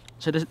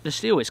 So the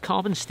steel is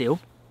carbon steel,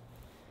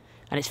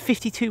 and it's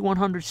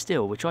 52-100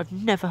 steel, which I've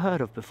never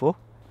heard of before.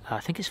 I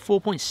think it's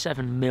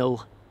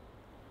 4.7mm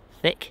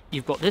thick.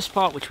 You've got this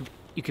part, which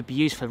you could be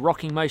used for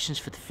rocking motions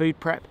for the food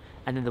prep,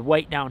 and then the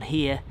weight down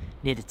here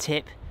near the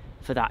tip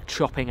for that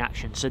chopping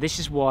action. So this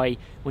is why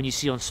when you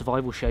see on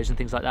survival shows and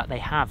things like that, they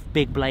have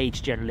big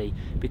blades generally,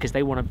 because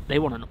they want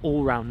an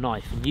all-round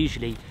knife, and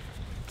usually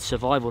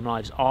survival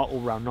knives are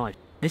all-round knives.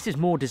 This is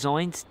more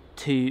designed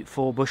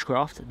for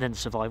bushcraft than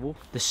survival.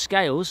 The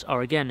scales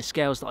are, again,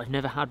 scales that I've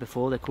never had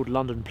before. They're called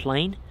London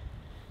Plain,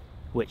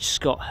 which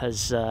Scott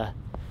has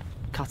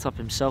cut up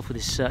himself with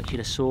his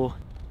circular saw.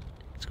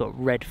 It's got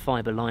red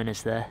fibre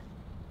liners there.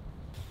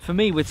 For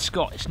me, with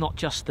Scott, it's not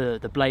just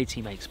the blades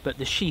he makes, but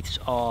the sheaths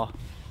are,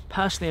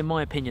 personally in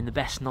my opinion, the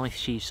best knife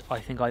sheaths I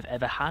think I've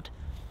ever had.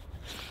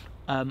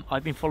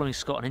 I've been following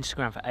Scott on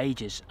Instagram for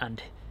ages,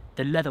 and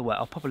the leatherware,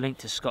 I'll pop a link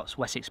to Scott's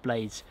Wessex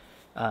Blades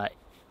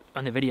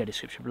on the video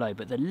description below,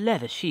 but the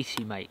leather sheaths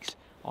he makes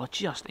are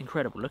just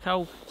incredible. Look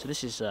how, so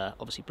this is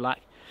obviously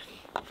black.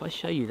 If I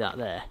show you that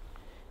there,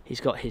 he's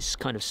got his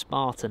kind of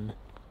Spartan,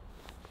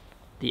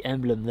 the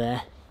emblem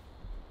there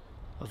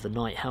of the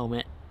knight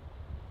helmet.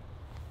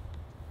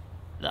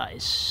 That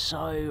is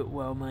so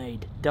well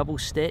made. Double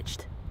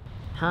stitched,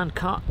 hand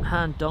cut,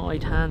 hand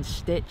dyed, hand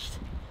stitched,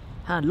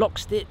 hand lock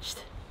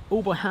stitched,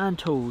 all by hand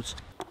tools.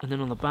 And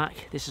then on the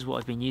back, this is what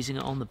I've been using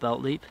it on, the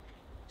belt loop.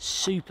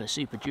 Super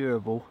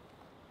durable.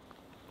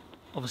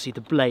 Obviously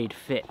the blade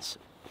fits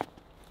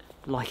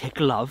like a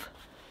glove,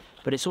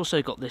 but it's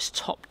also got this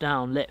top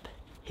down lip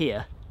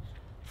here,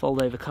 fold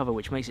over cover,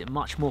 which makes it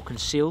much more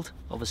concealed.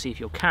 Obviously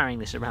if you're carrying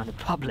this around in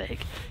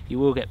public, you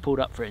will get pulled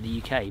up for it in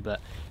the UK, but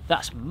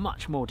that's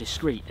much more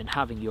discreet than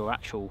having your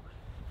actual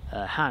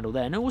handle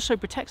there. And it also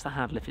protects the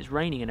handle if it's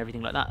raining and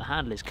everything like that. The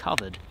handle is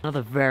covered.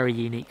 Another very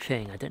unique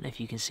thing, I don't know if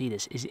you can see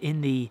this, is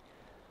in the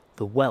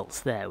welts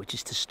there, which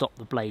is to stop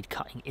the blade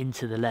cutting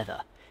into the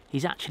leather.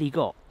 He's actually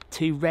got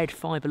two red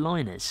fibre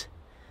liners.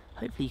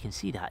 Hopefully you can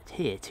see that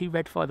here, two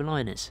red fibre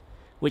liners,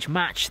 which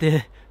match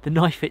the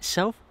knife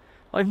itself.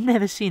 I've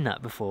never seen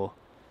that before.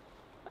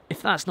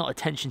 If that's not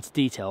attention to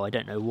detail, I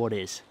don't know what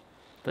is.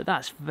 But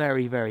that's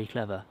very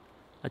clever.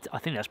 I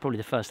think that's probably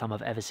the first time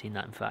I've ever seen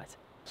that, in fact.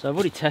 So I've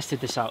already tested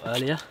this out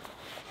earlier,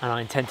 and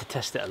I intend to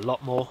test it a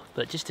lot more,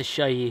 but just to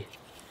show you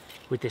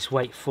with this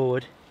weight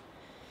forward,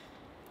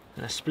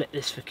 and I split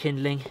this for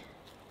kindling.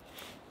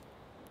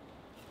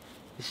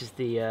 This is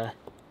the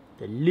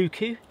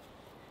LEUKU.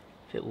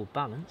 If it will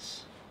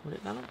balance, will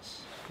it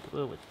balance? It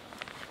will.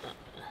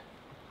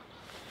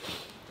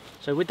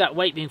 So with that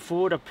weight being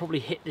forward, I'll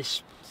probably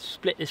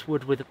split this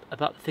wood with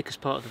about the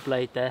thickest part of the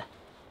blade there.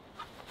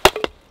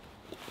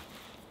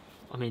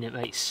 I mean, it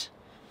makes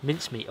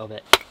mincemeat of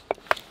it.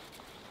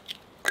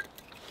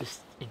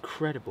 Just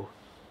incredible.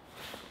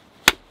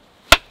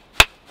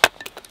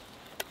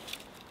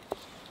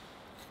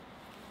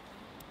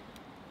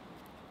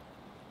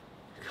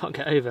 Can't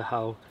get over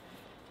how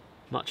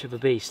much of a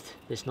beast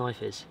this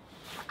knife is.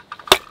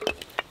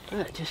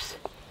 Look, it just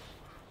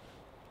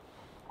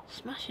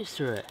smashes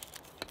through it.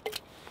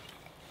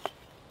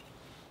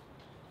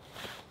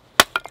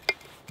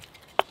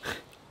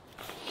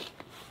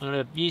 I'm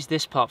going to use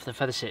this part for the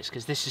feather sticks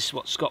because this is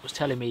what Scott was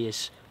telling me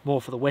is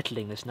more for the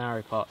whittling, this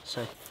narrow part.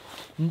 So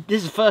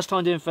this is the first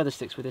time doing feather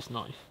sticks with this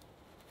knife.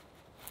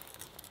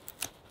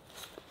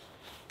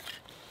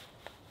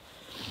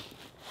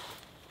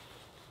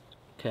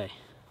 Okay.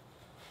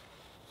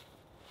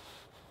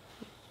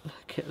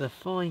 Look at the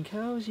fine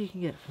curls you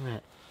can get from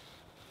it.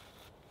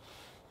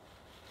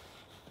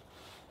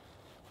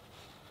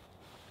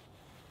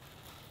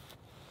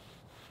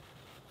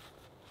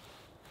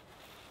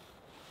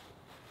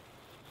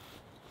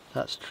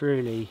 That's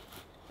truly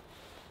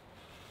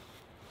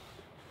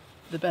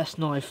the best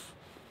knife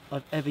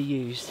I've ever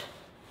used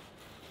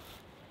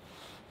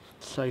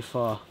so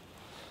far,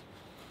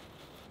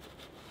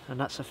 and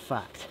that's a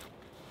fact.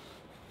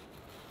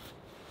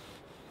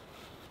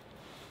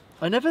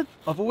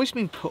 I've always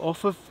been put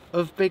off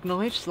of big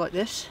knives like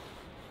this.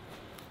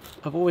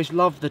 I've always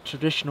loved the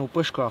traditional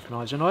bushcraft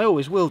knives, and I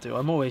always will do.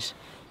 I'm always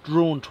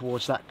drawn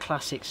towards that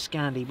classic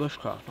Scandi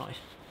bushcraft knife.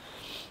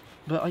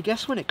 But I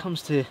guess when it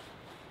comes to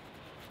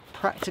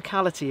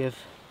practicality of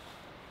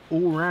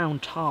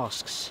all-round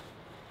tasks,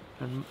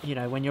 and you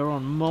know, when you're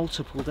on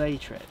multiple day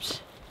trips,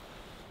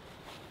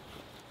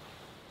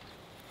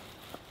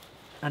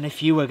 and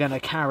if you were going to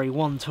carry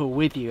one tool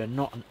with you and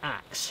not an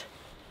axe,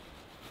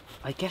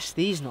 I guess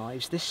these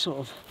knives, this sort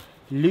of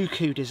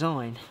LEUKU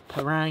design,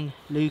 parang,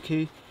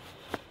 LEUKU,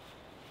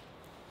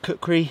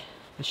 kukri,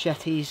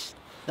 machetes,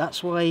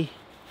 that's why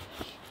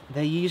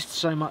they're used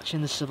so much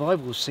in the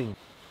survival scene.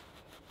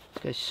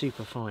 It goes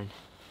super fine.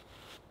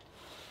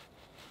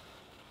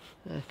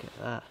 Look at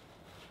that.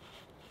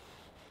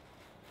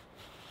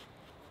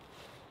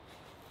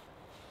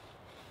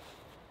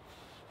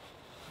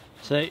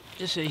 So,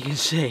 just so you can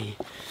see,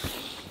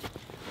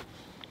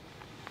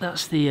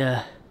 that's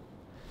the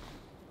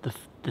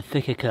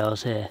thicker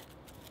curls here.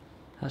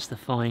 That's the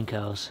fine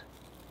curls.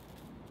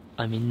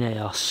 I mean, they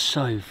are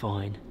so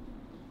fine.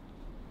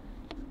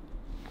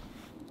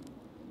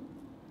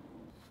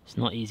 It's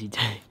not easy to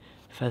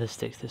feather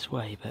sticks this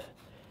way,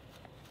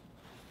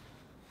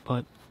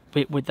 but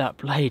with that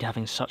blade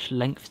having such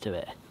length to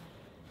it,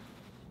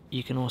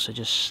 you can also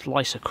just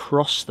slice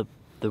across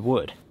the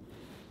wood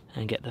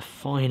and get the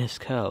finest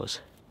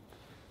curls.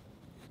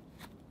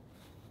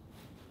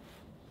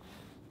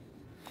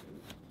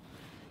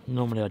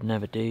 Normally I'd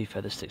never do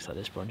feather sticks like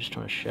this, but I'm just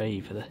trying to show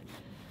you for the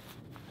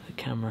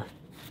camera.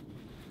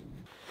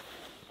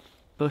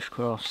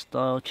 Bushcraft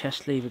style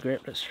chest lever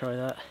grip, let's try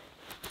that.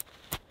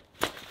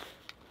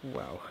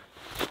 Wow.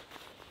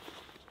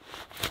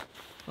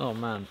 Oh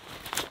man,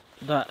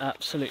 that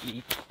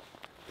absolutely,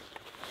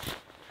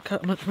 look how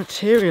much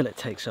material it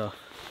takes off.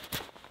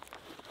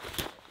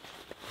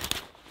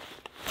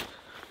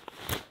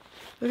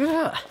 Look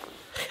at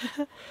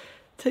that.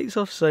 Takes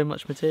off so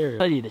much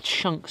material. I'll tell you the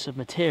chunks of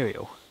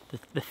material,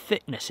 the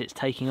thickness it's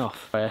taking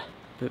off. A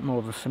bit more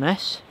of a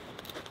finesse.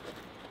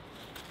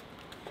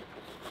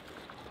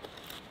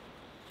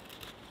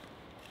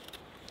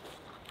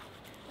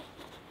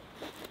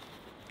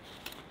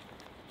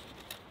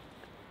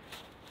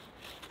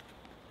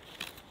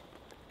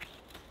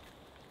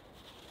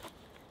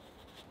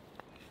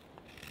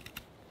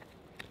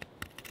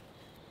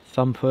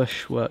 Thumb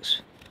push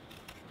works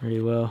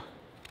really well.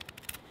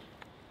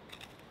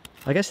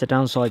 I guess the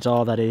downsides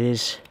are that it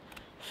is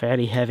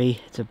fairly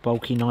heavy. It's a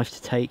bulky knife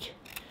to take.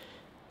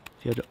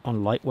 If you're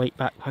on lightweight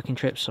backpacking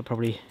trips, I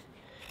probably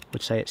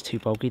would say it's too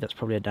bulky. That's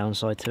probably a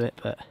downside to it,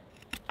 but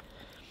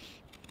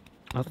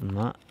other than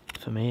that,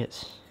 for me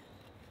it's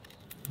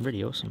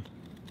really awesome.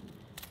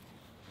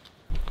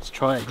 Let's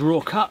try a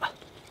draw cut,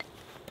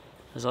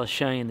 as I was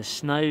showing in the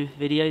snow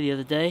video the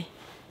other day.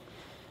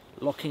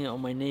 Locking it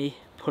on my knee,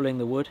 pulling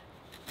the wood.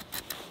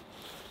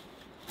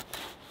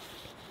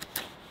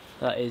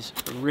 That is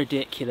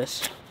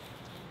ridiculous.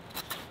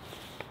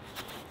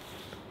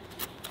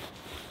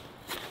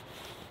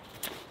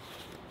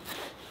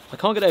 I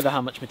can't get over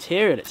how much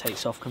material it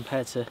takes off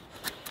compared to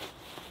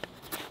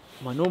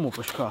my normal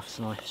bushcraft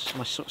knives,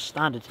 my sort of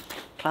standard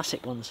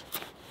classic ones.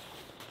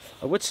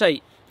 I would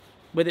say,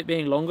 with it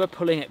being longer,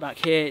 pulling it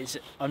back here,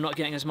 I'm not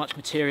getting as much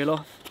material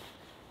off.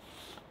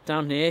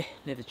 Down here,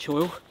 near the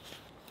choil,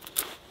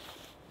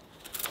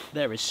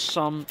 there is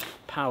some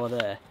power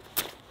there.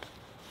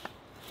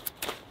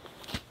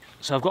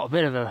 So I've got a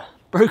bit of a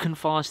broken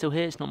file still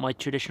here. It's not my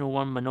traditional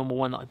one, my normal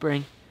one that I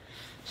bring.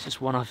 It's just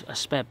one a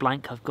spare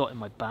blank I've got in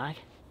my bag.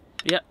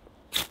 But yep,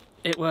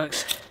 it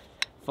works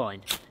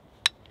fine.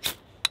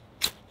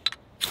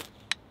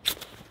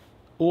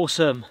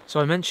 Awesome. So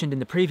I mentioned in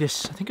the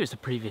previous, I think it was the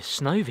previous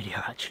snow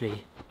video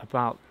actually,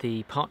 about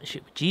the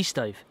partnership with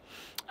G-Stove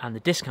and the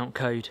discount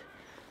code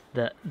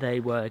that they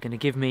were going to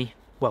give me,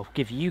 well,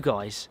 give you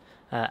guys,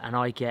 and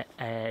I get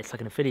it's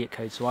like an affiliate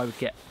code, so I would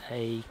get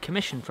a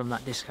commission from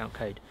that discount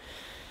code.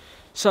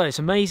 So it's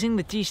amazing.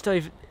 The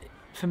G-Stove,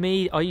 for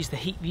me, I use the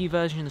Heat View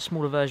version, the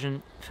smaller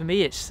version. For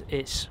me, it's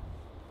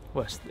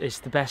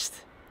the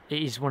best.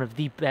 It is one of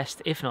the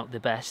best, if not the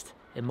best,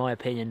 in my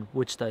opinion,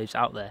 wood stoves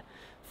out there.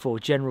 For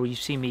general, you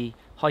see me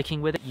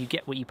hiking with it, you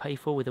get what you pay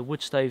for. With a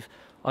wood stove,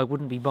 I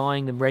wouldn't be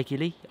buying them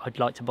regularly. I'd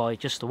like to buy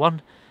just the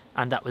one,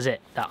 and that was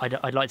it.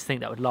 I'd like to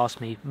think that would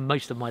last me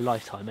most of my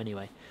lifetime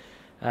anyway.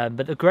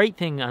 But the great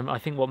thing, I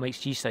think what makes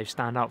G-Stove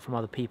stand out from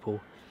other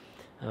people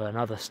and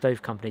other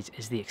stove companies,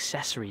 is the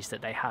accessories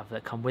that they have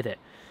that come with it.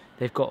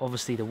 They've got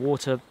obviously the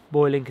water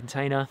boiling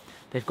container,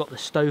 they've got the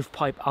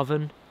stovepipe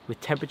oven with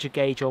temperature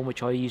gauge on,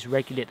 which I use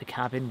regularly at the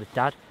cabin with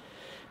Dad.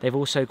 They've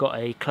also got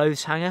a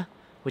clothes hanger,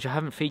 which I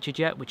haven't featured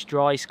yet, which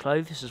dries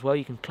clothes as well.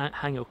 You can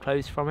hang your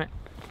clothes from it.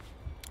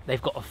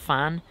 They've got a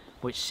fan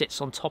which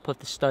sits on top of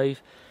the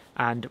stove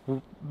and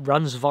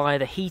runs via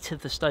the heat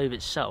of the stove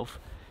itself,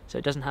 so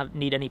it doesn't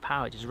need any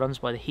power. It just runs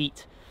by the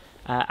heat,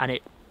 and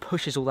it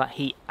pushes all that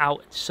heat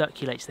out,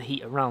 circulates the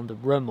heat around the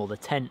room or the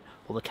tent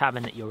or the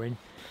cabin that you're in.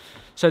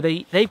 So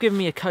they've given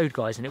me a code,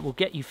 guys, and it will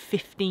get you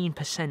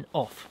 15%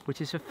 off, which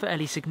is a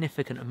fairly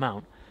significant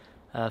amount.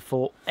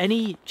 For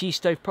any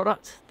G-Stove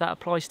product that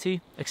applies to,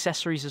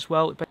 accessories as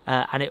well,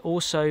 and it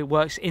also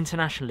works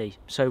internationally.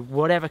 So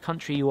whatever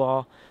country you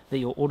are that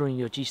you're ordering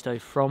your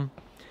G-Stove from,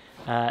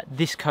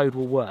 this code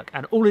will work.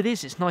 And all it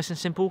is, it's nice and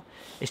simple.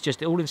 It's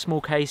just all in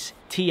small case,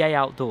 TA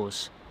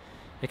Outdoors.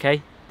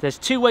 Okay, there's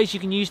two ways you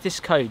can use this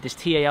code, this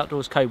TA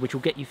Outdoors code, which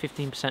will get you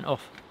 15%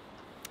 off.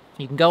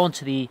 You can go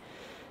onto the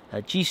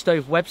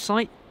G-Stove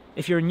website.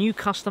 If you're a new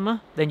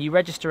customer, then you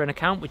register an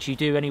account, which you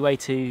do anyway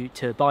to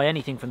buy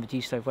anything from the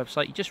G-Stove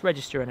website. You just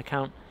register an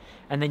account,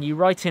 and then you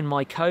write in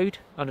my code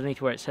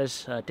underneath where it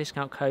says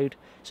discount code.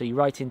 So you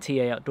write in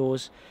TA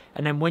Outdoors,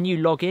 and then when you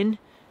log in,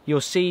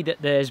 you'll see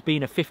that there's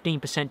been a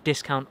 15%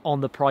 discount on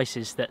the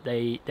prices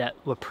that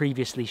were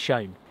previously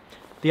shown.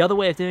 The other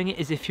way of doing it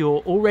is if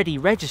you're already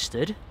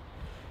registered.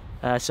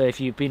 So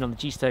if you've been on the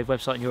G-Stove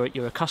website and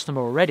you're a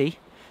customer already,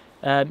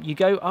 you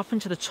go up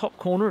into the top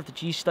corner of the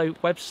G-Stove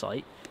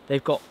website.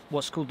 They've got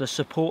what's called the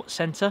support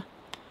center.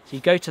 So you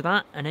go to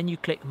that, and then you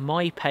click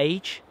my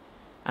page,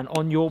 and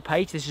on your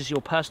page, this is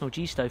your personal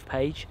G-Stove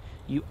page,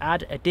 you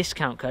add a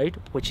discount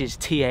code, which is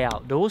TA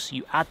Outdoors.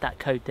 You add that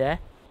code there,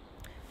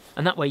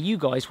 and that way you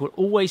guys will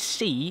always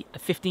see a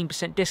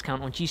 15%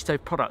 discount on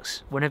G-Stove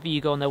products whenever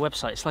you go on their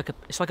website.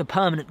 It's like a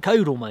permanent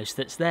code almost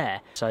that's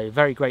there. So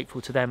very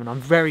grateful to them, and I'm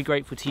very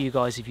grateful to you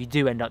guys if you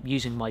do end up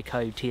using my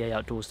code TA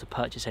Outdoors to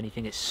purchase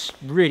anything. It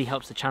really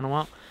helps the channel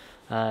out.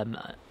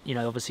 You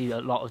know, obviously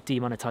a lot of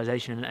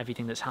demonetization and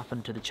everything that's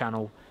happened to the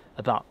channel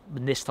about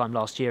this time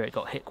last year, it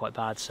got hit quite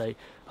bad. So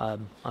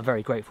I'm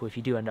very grateful if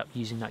you do end up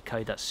using that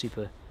code. That's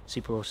super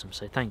awesome,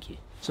 so thank you.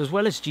 So as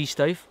well as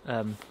G-Stove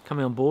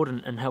coming on board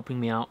and helping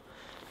me out,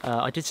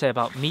 I did say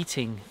about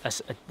meeting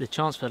the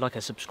chance for like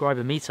a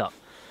subscriber meetup,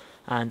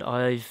 and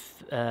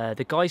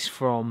the guys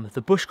from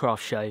the Bushcraft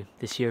show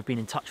this year have been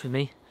in touch with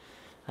me.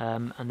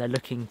 And they're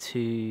looking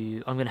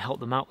to, I'm going to help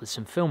them out with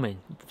some filming.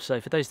 So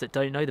for those that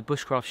don't know, the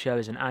Bushcraft show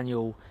is an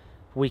annual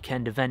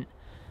weekend event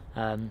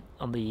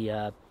on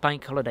the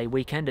bank holiday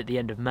weekend at the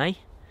end of May,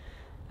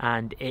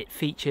 and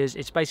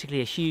it's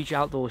basically a huge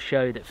outdoor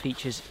show that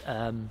features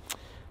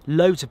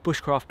loads of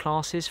bushcraft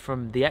classes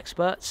from the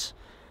experts.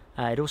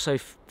 It also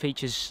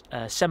features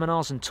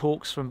seminars and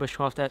talks from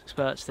bushcraft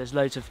experts. There's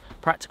loads of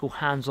practical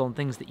hands-on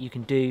things that you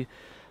can do.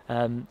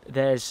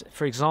 There's,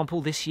 for example,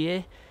 this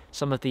year,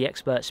 some of the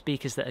expert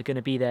speakers that are going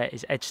to be there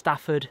is Ed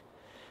Stafford,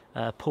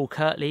 Paul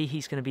Kirtley,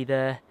 he's going to be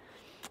there,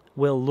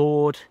 Will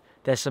Lord.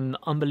 There's some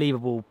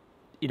unbelievable,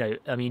 you know,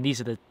 I mean,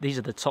 these are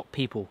the top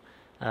people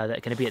that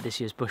are going to be at this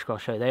year's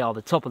Bushcraft show. They are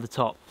the top of the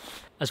top.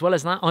 As well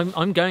as that,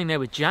 I'm going there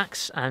with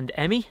Jax and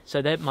Emmy.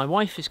 So my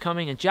wife is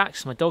coming, and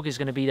Jax, my dog, is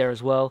going to be there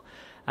as well.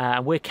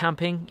 And we're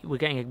camping. We're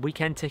getting a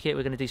weekend ticket.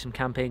 We're going to do some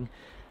camping,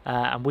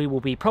 and we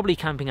will be probably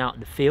camping out in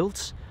the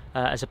fields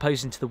as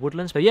opposed to the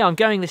woodlands. But yeah, I'm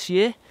going this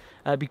year.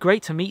 It'd be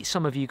great to meet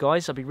some of you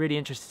guys. I'd be really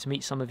interested to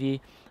meet some of you,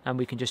 and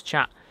we can just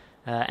chat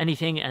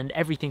anything and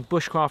everything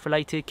bushcraft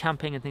related,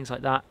 camping and things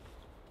like that.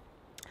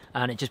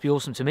 And it'd just be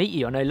awesome to meet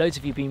you. I know loads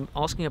of you have been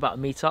asking about a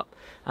meetup,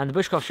 and the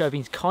Bushcraft show have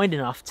been kind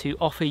enough to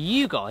offer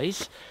you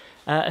guys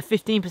a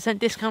 15%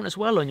 discount as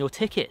well on your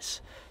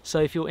tickets. So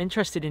if you're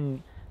interested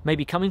in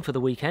maybe coming for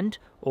the weekend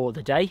or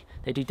the day,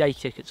 they do day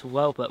tickets as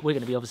well, but we're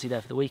going to be obviously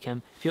there for the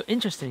weekend. If you're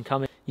interested in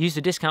coming, use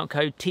the discount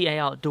code TA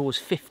Outdoors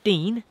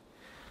 15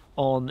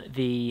 on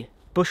the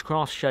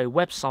Bushcraft show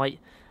website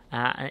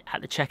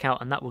at the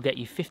checkout, and that will get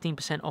you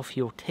 15% off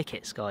your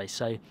tickets, guys.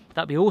 So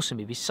that'd be awesome.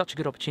 It'd be such a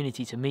good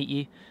opportunity to meet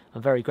you.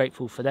 I'm very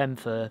grateful for them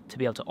to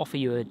be able to offer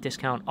you a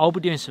discount. I'll be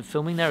doing some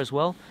filming there as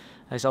well,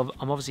 as I'm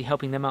obviously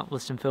helping them out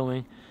with some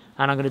filming,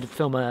 and I'm going to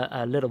film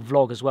a little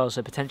vlog as well,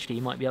 so potentially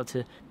you might be able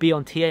to be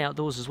on TA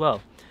Outdoors as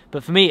well.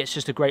 But for me, it's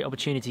just a great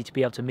opportunity to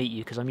be able to meet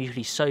you, because I'm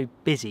usually so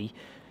busy,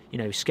 you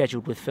know,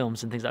 scheduled with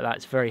films and things like that.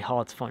 It's very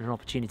hard to find an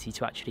opportunity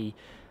to actually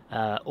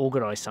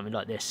organise something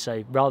like this.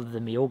 So rather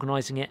than me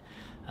organising it,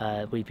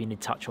 we've been in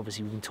touch.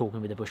 Obviously, we've been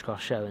talking with the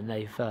Bushcraft show, and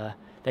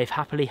they've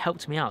happily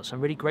helped me out. So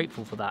I'm really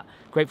grateful for that.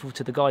 Grateful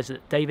to the guys,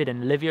 David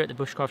and Olivia at the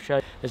Bushcraft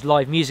show. There's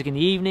live music in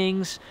the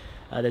evenings.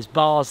 There's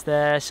bars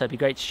there, so it'd be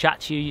great to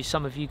chat to you,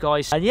 some of you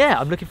guys. And yeah,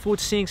 I'm looking forward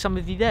to seeing some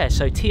of you there.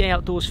 So TA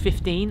Outdoors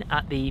 15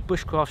 at the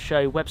Bushcraft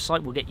Show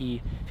website will get you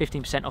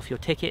 15% off your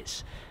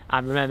tickets.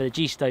 And remember, the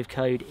G-Stove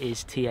code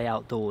is TA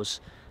Outdoors,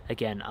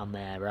 again, on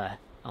their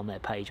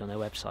page, on their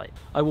website.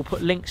 I will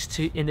put links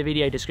in the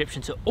video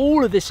description to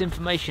all of this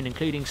information,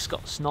 including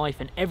Scott's knife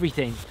and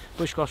everything.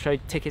 Bushcraft Show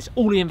tickets,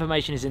 all the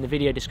information is in the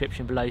video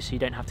description below, so you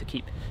don't have to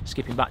keep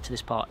skipping back to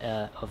this part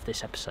of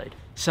this episode.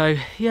 So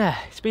yeah,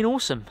 it's been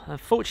awesome.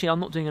 Unfortunately, I'm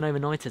not doing an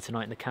overnighter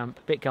tonight in the camp.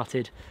 A bit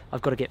gutted.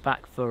 I've got to get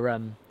back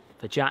for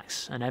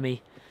Jax and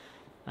Emmy.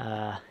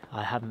 I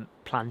haven't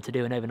planned to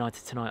do an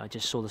overnighter tonight. I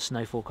just saw the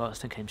snow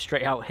forecast and came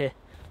straight out here.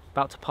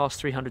 About to pass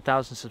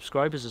 300,000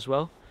 subscribers as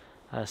well.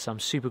 So I'm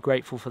super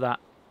grateful for that.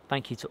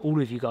 Thank you to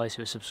all of you guys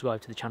who are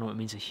subscribed to the channel. It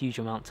means a huge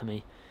amount to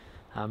me.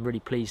 I'm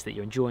really pleased that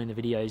you're enjoying the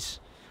videos.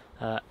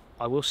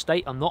 I will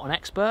state I'm not an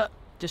expert,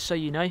 just so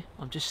you know.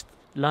 I'm just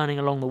learning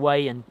along the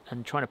way and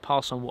trying to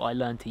pass on what I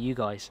learned to you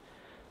guys.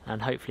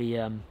 And hopefully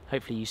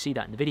you see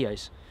that in the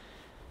videos.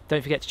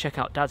 Don't forget to check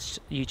out Dad's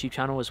YouTube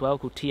channel as well,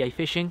 called TA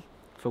Fishing,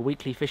 for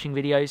weekly fishing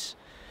videos.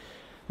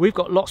 We've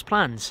got lots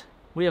planned.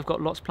 We have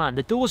got lots planned.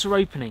 The doors are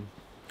opening.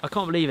 I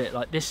can't believe it.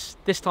 Like this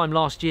time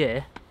last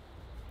year,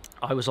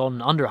 I was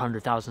on under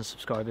 100,000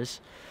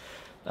 subscribers,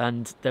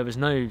 and there was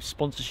no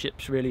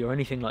sponsorships really or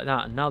anything like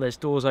that. And now there's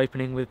doors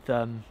opening with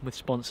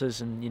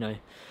sponsors, and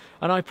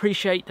and I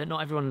appreciate that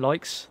not everyone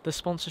likes the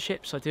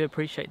sponsorships. I do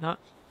appreciate that,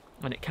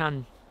 and it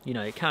can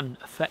it can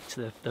affect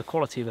the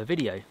quality of a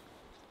video.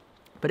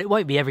 But it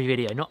won't be every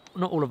video. Not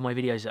all of my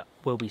videos that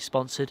will be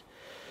sponsored.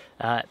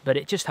 But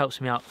it just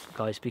helps me out,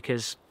 guys,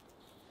 because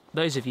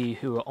those of you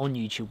who are on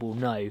YouTube will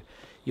know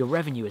your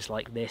revenue is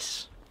like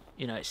this.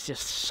 It's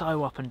just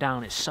so up and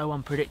down. It's so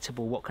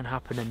unpredictable what can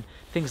happen. And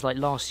things like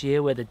last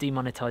year where the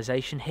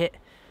demonetization hit,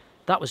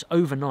 that was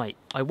overnight.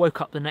 I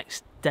woke up the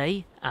next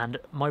day and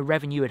my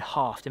revenue had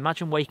halved.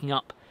 Imagine waking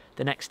up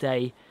the next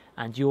day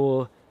and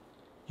your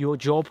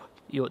job,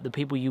 the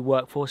people you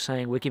work for,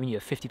 saying we're giving you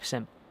a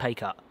 50% pay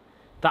cut.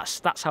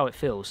 That's how it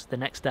feels the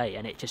next day,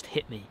 and it just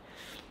hit me,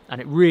 and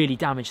it really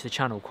damaged the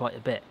channel quite a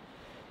bit.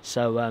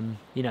 So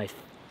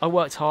I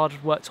worked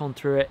hard, worked on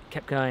through it,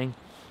 kept going.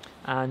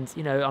 And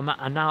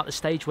I'm now at the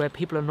stage where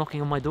people are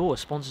knocking on my door,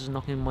 sponsors are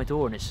knocking on my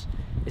door, and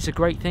it's a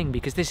great thing,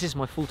 because this is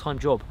my full-time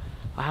job.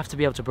 I have to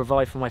be able to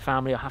provide for my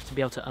family. I have to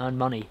be able to earn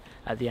money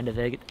at the end of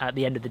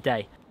the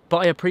day. But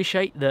I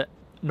appreciate that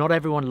not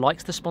everyone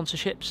likes the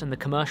sponsorships and the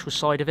commercial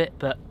side of it.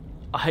 But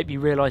I hope you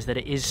realise that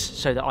it is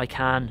so that I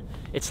can.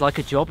 It's like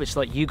a job. It's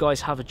like you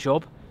guys have a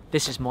job.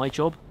 This is my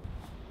job.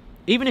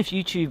 Even if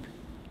YouTube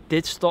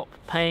did stop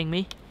paying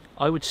me,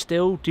 I would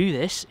still do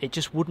this. It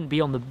just wouldn't be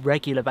on the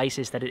regular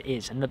basis that it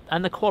is,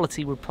 and the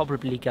quality would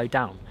probably go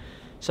down.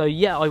 So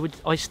yeah,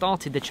 I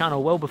started the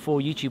channel well before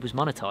YouTube was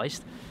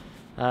monetized,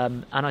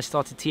 and I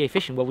started TA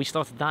Fishing. Well, we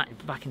started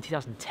that back in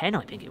 2010,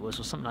 I think it was,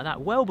 or something like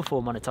that, well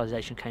before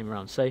monetization came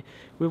around. So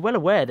we're well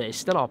aware that it's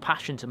still our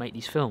passion to make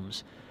these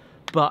films,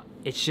 but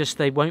it's just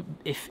they won't.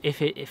 If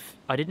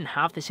I didn't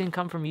have this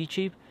income from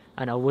YouTube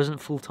and I wasn't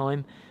full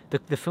time,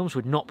 the films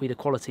would not be the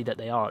quality that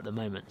they are at the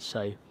moment.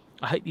 So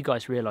I hope you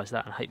guys realise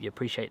that, and I hope you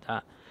appreciate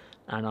that.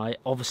 And I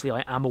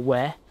am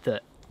aware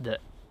that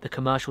the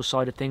commercial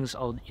side of things,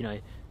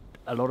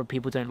 a lot of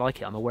people don't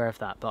like it. I'm aware of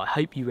that, but I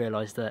hope you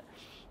realise that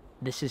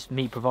this is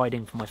me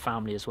providing for my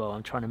family as well.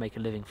 I'm trying to make a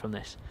living from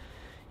this.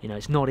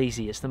 It's not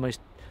easy. It's the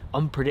most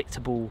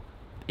unpredictable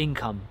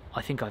income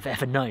I think I've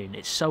ever known.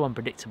 It's so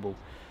unpredictable,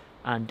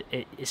 and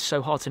it's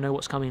so hard to know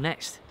what's coming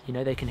next.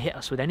 They can hit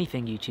us with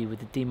anything, YouTube, with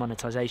the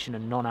demonetization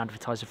and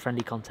non-advertiser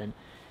friendly content.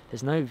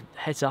 There's no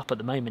heads up at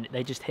the moment.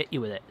 They just hit you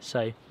with it.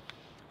 So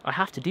I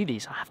have to do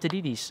these. I have to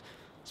do these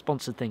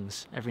sponsored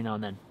things every now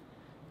and then,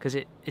 because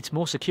it's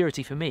more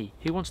security for me.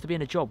 Who wants to be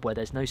in a job where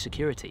there's no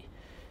security?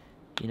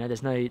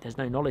 There's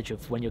no knowledge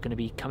of when you're going to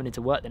be coming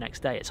into work the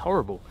next day. It's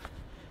horrible.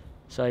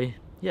 So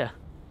yeah,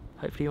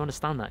 hopefully you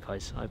understand that,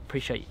 guys. I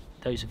appreciate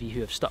those of you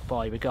who have stuck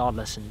by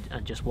regardless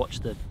and just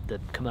watched the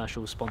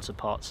commercial sponsored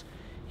parts.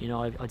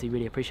 I do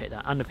really appreciate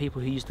that, and the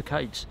people who use the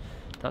codes.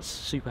 That's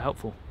super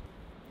helpful.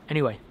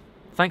 Anyway,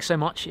 thanks so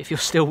much if you're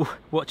still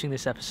watching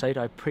this episode.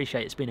 I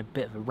appreciate it's been a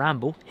bit of a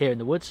ramble here in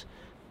the woods,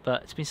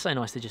 but it's been so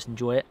nice to just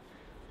enjoy it.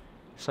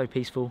 So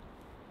peaceful.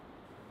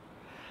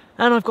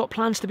 And I've got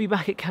plans to be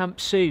back at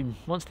camp soon.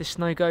 Once this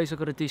snow goes, I've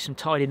got to do some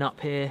tidying up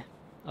here.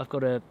 I've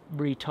got to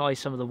re-tie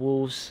some of the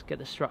walls, get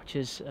the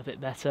structures a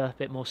bit better, a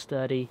bit more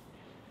sturdy.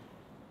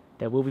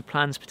 There will be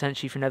plans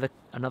potentially for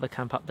another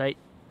camp update.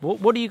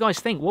 What do you guys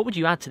think? What would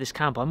you add to this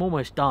camp? I'm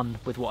almost done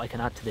with what I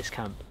can add to this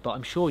camp, but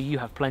I'm sure you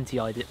have plenty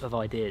of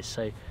ideas.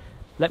 So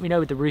let me know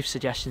with the roof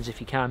suggestions if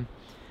you can.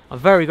 I'm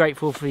very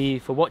grateful for you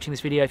for watching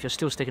this video. If you're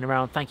still sticking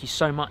around, thank you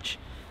so much,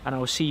 and I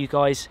will see you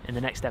guys in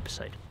the next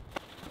episode.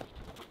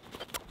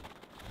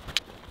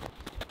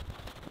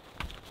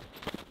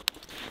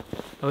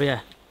 Oh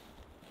yeah,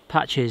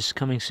 patches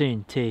coming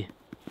soon too.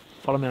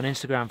 Follow me on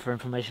Instagram for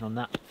information on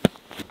that.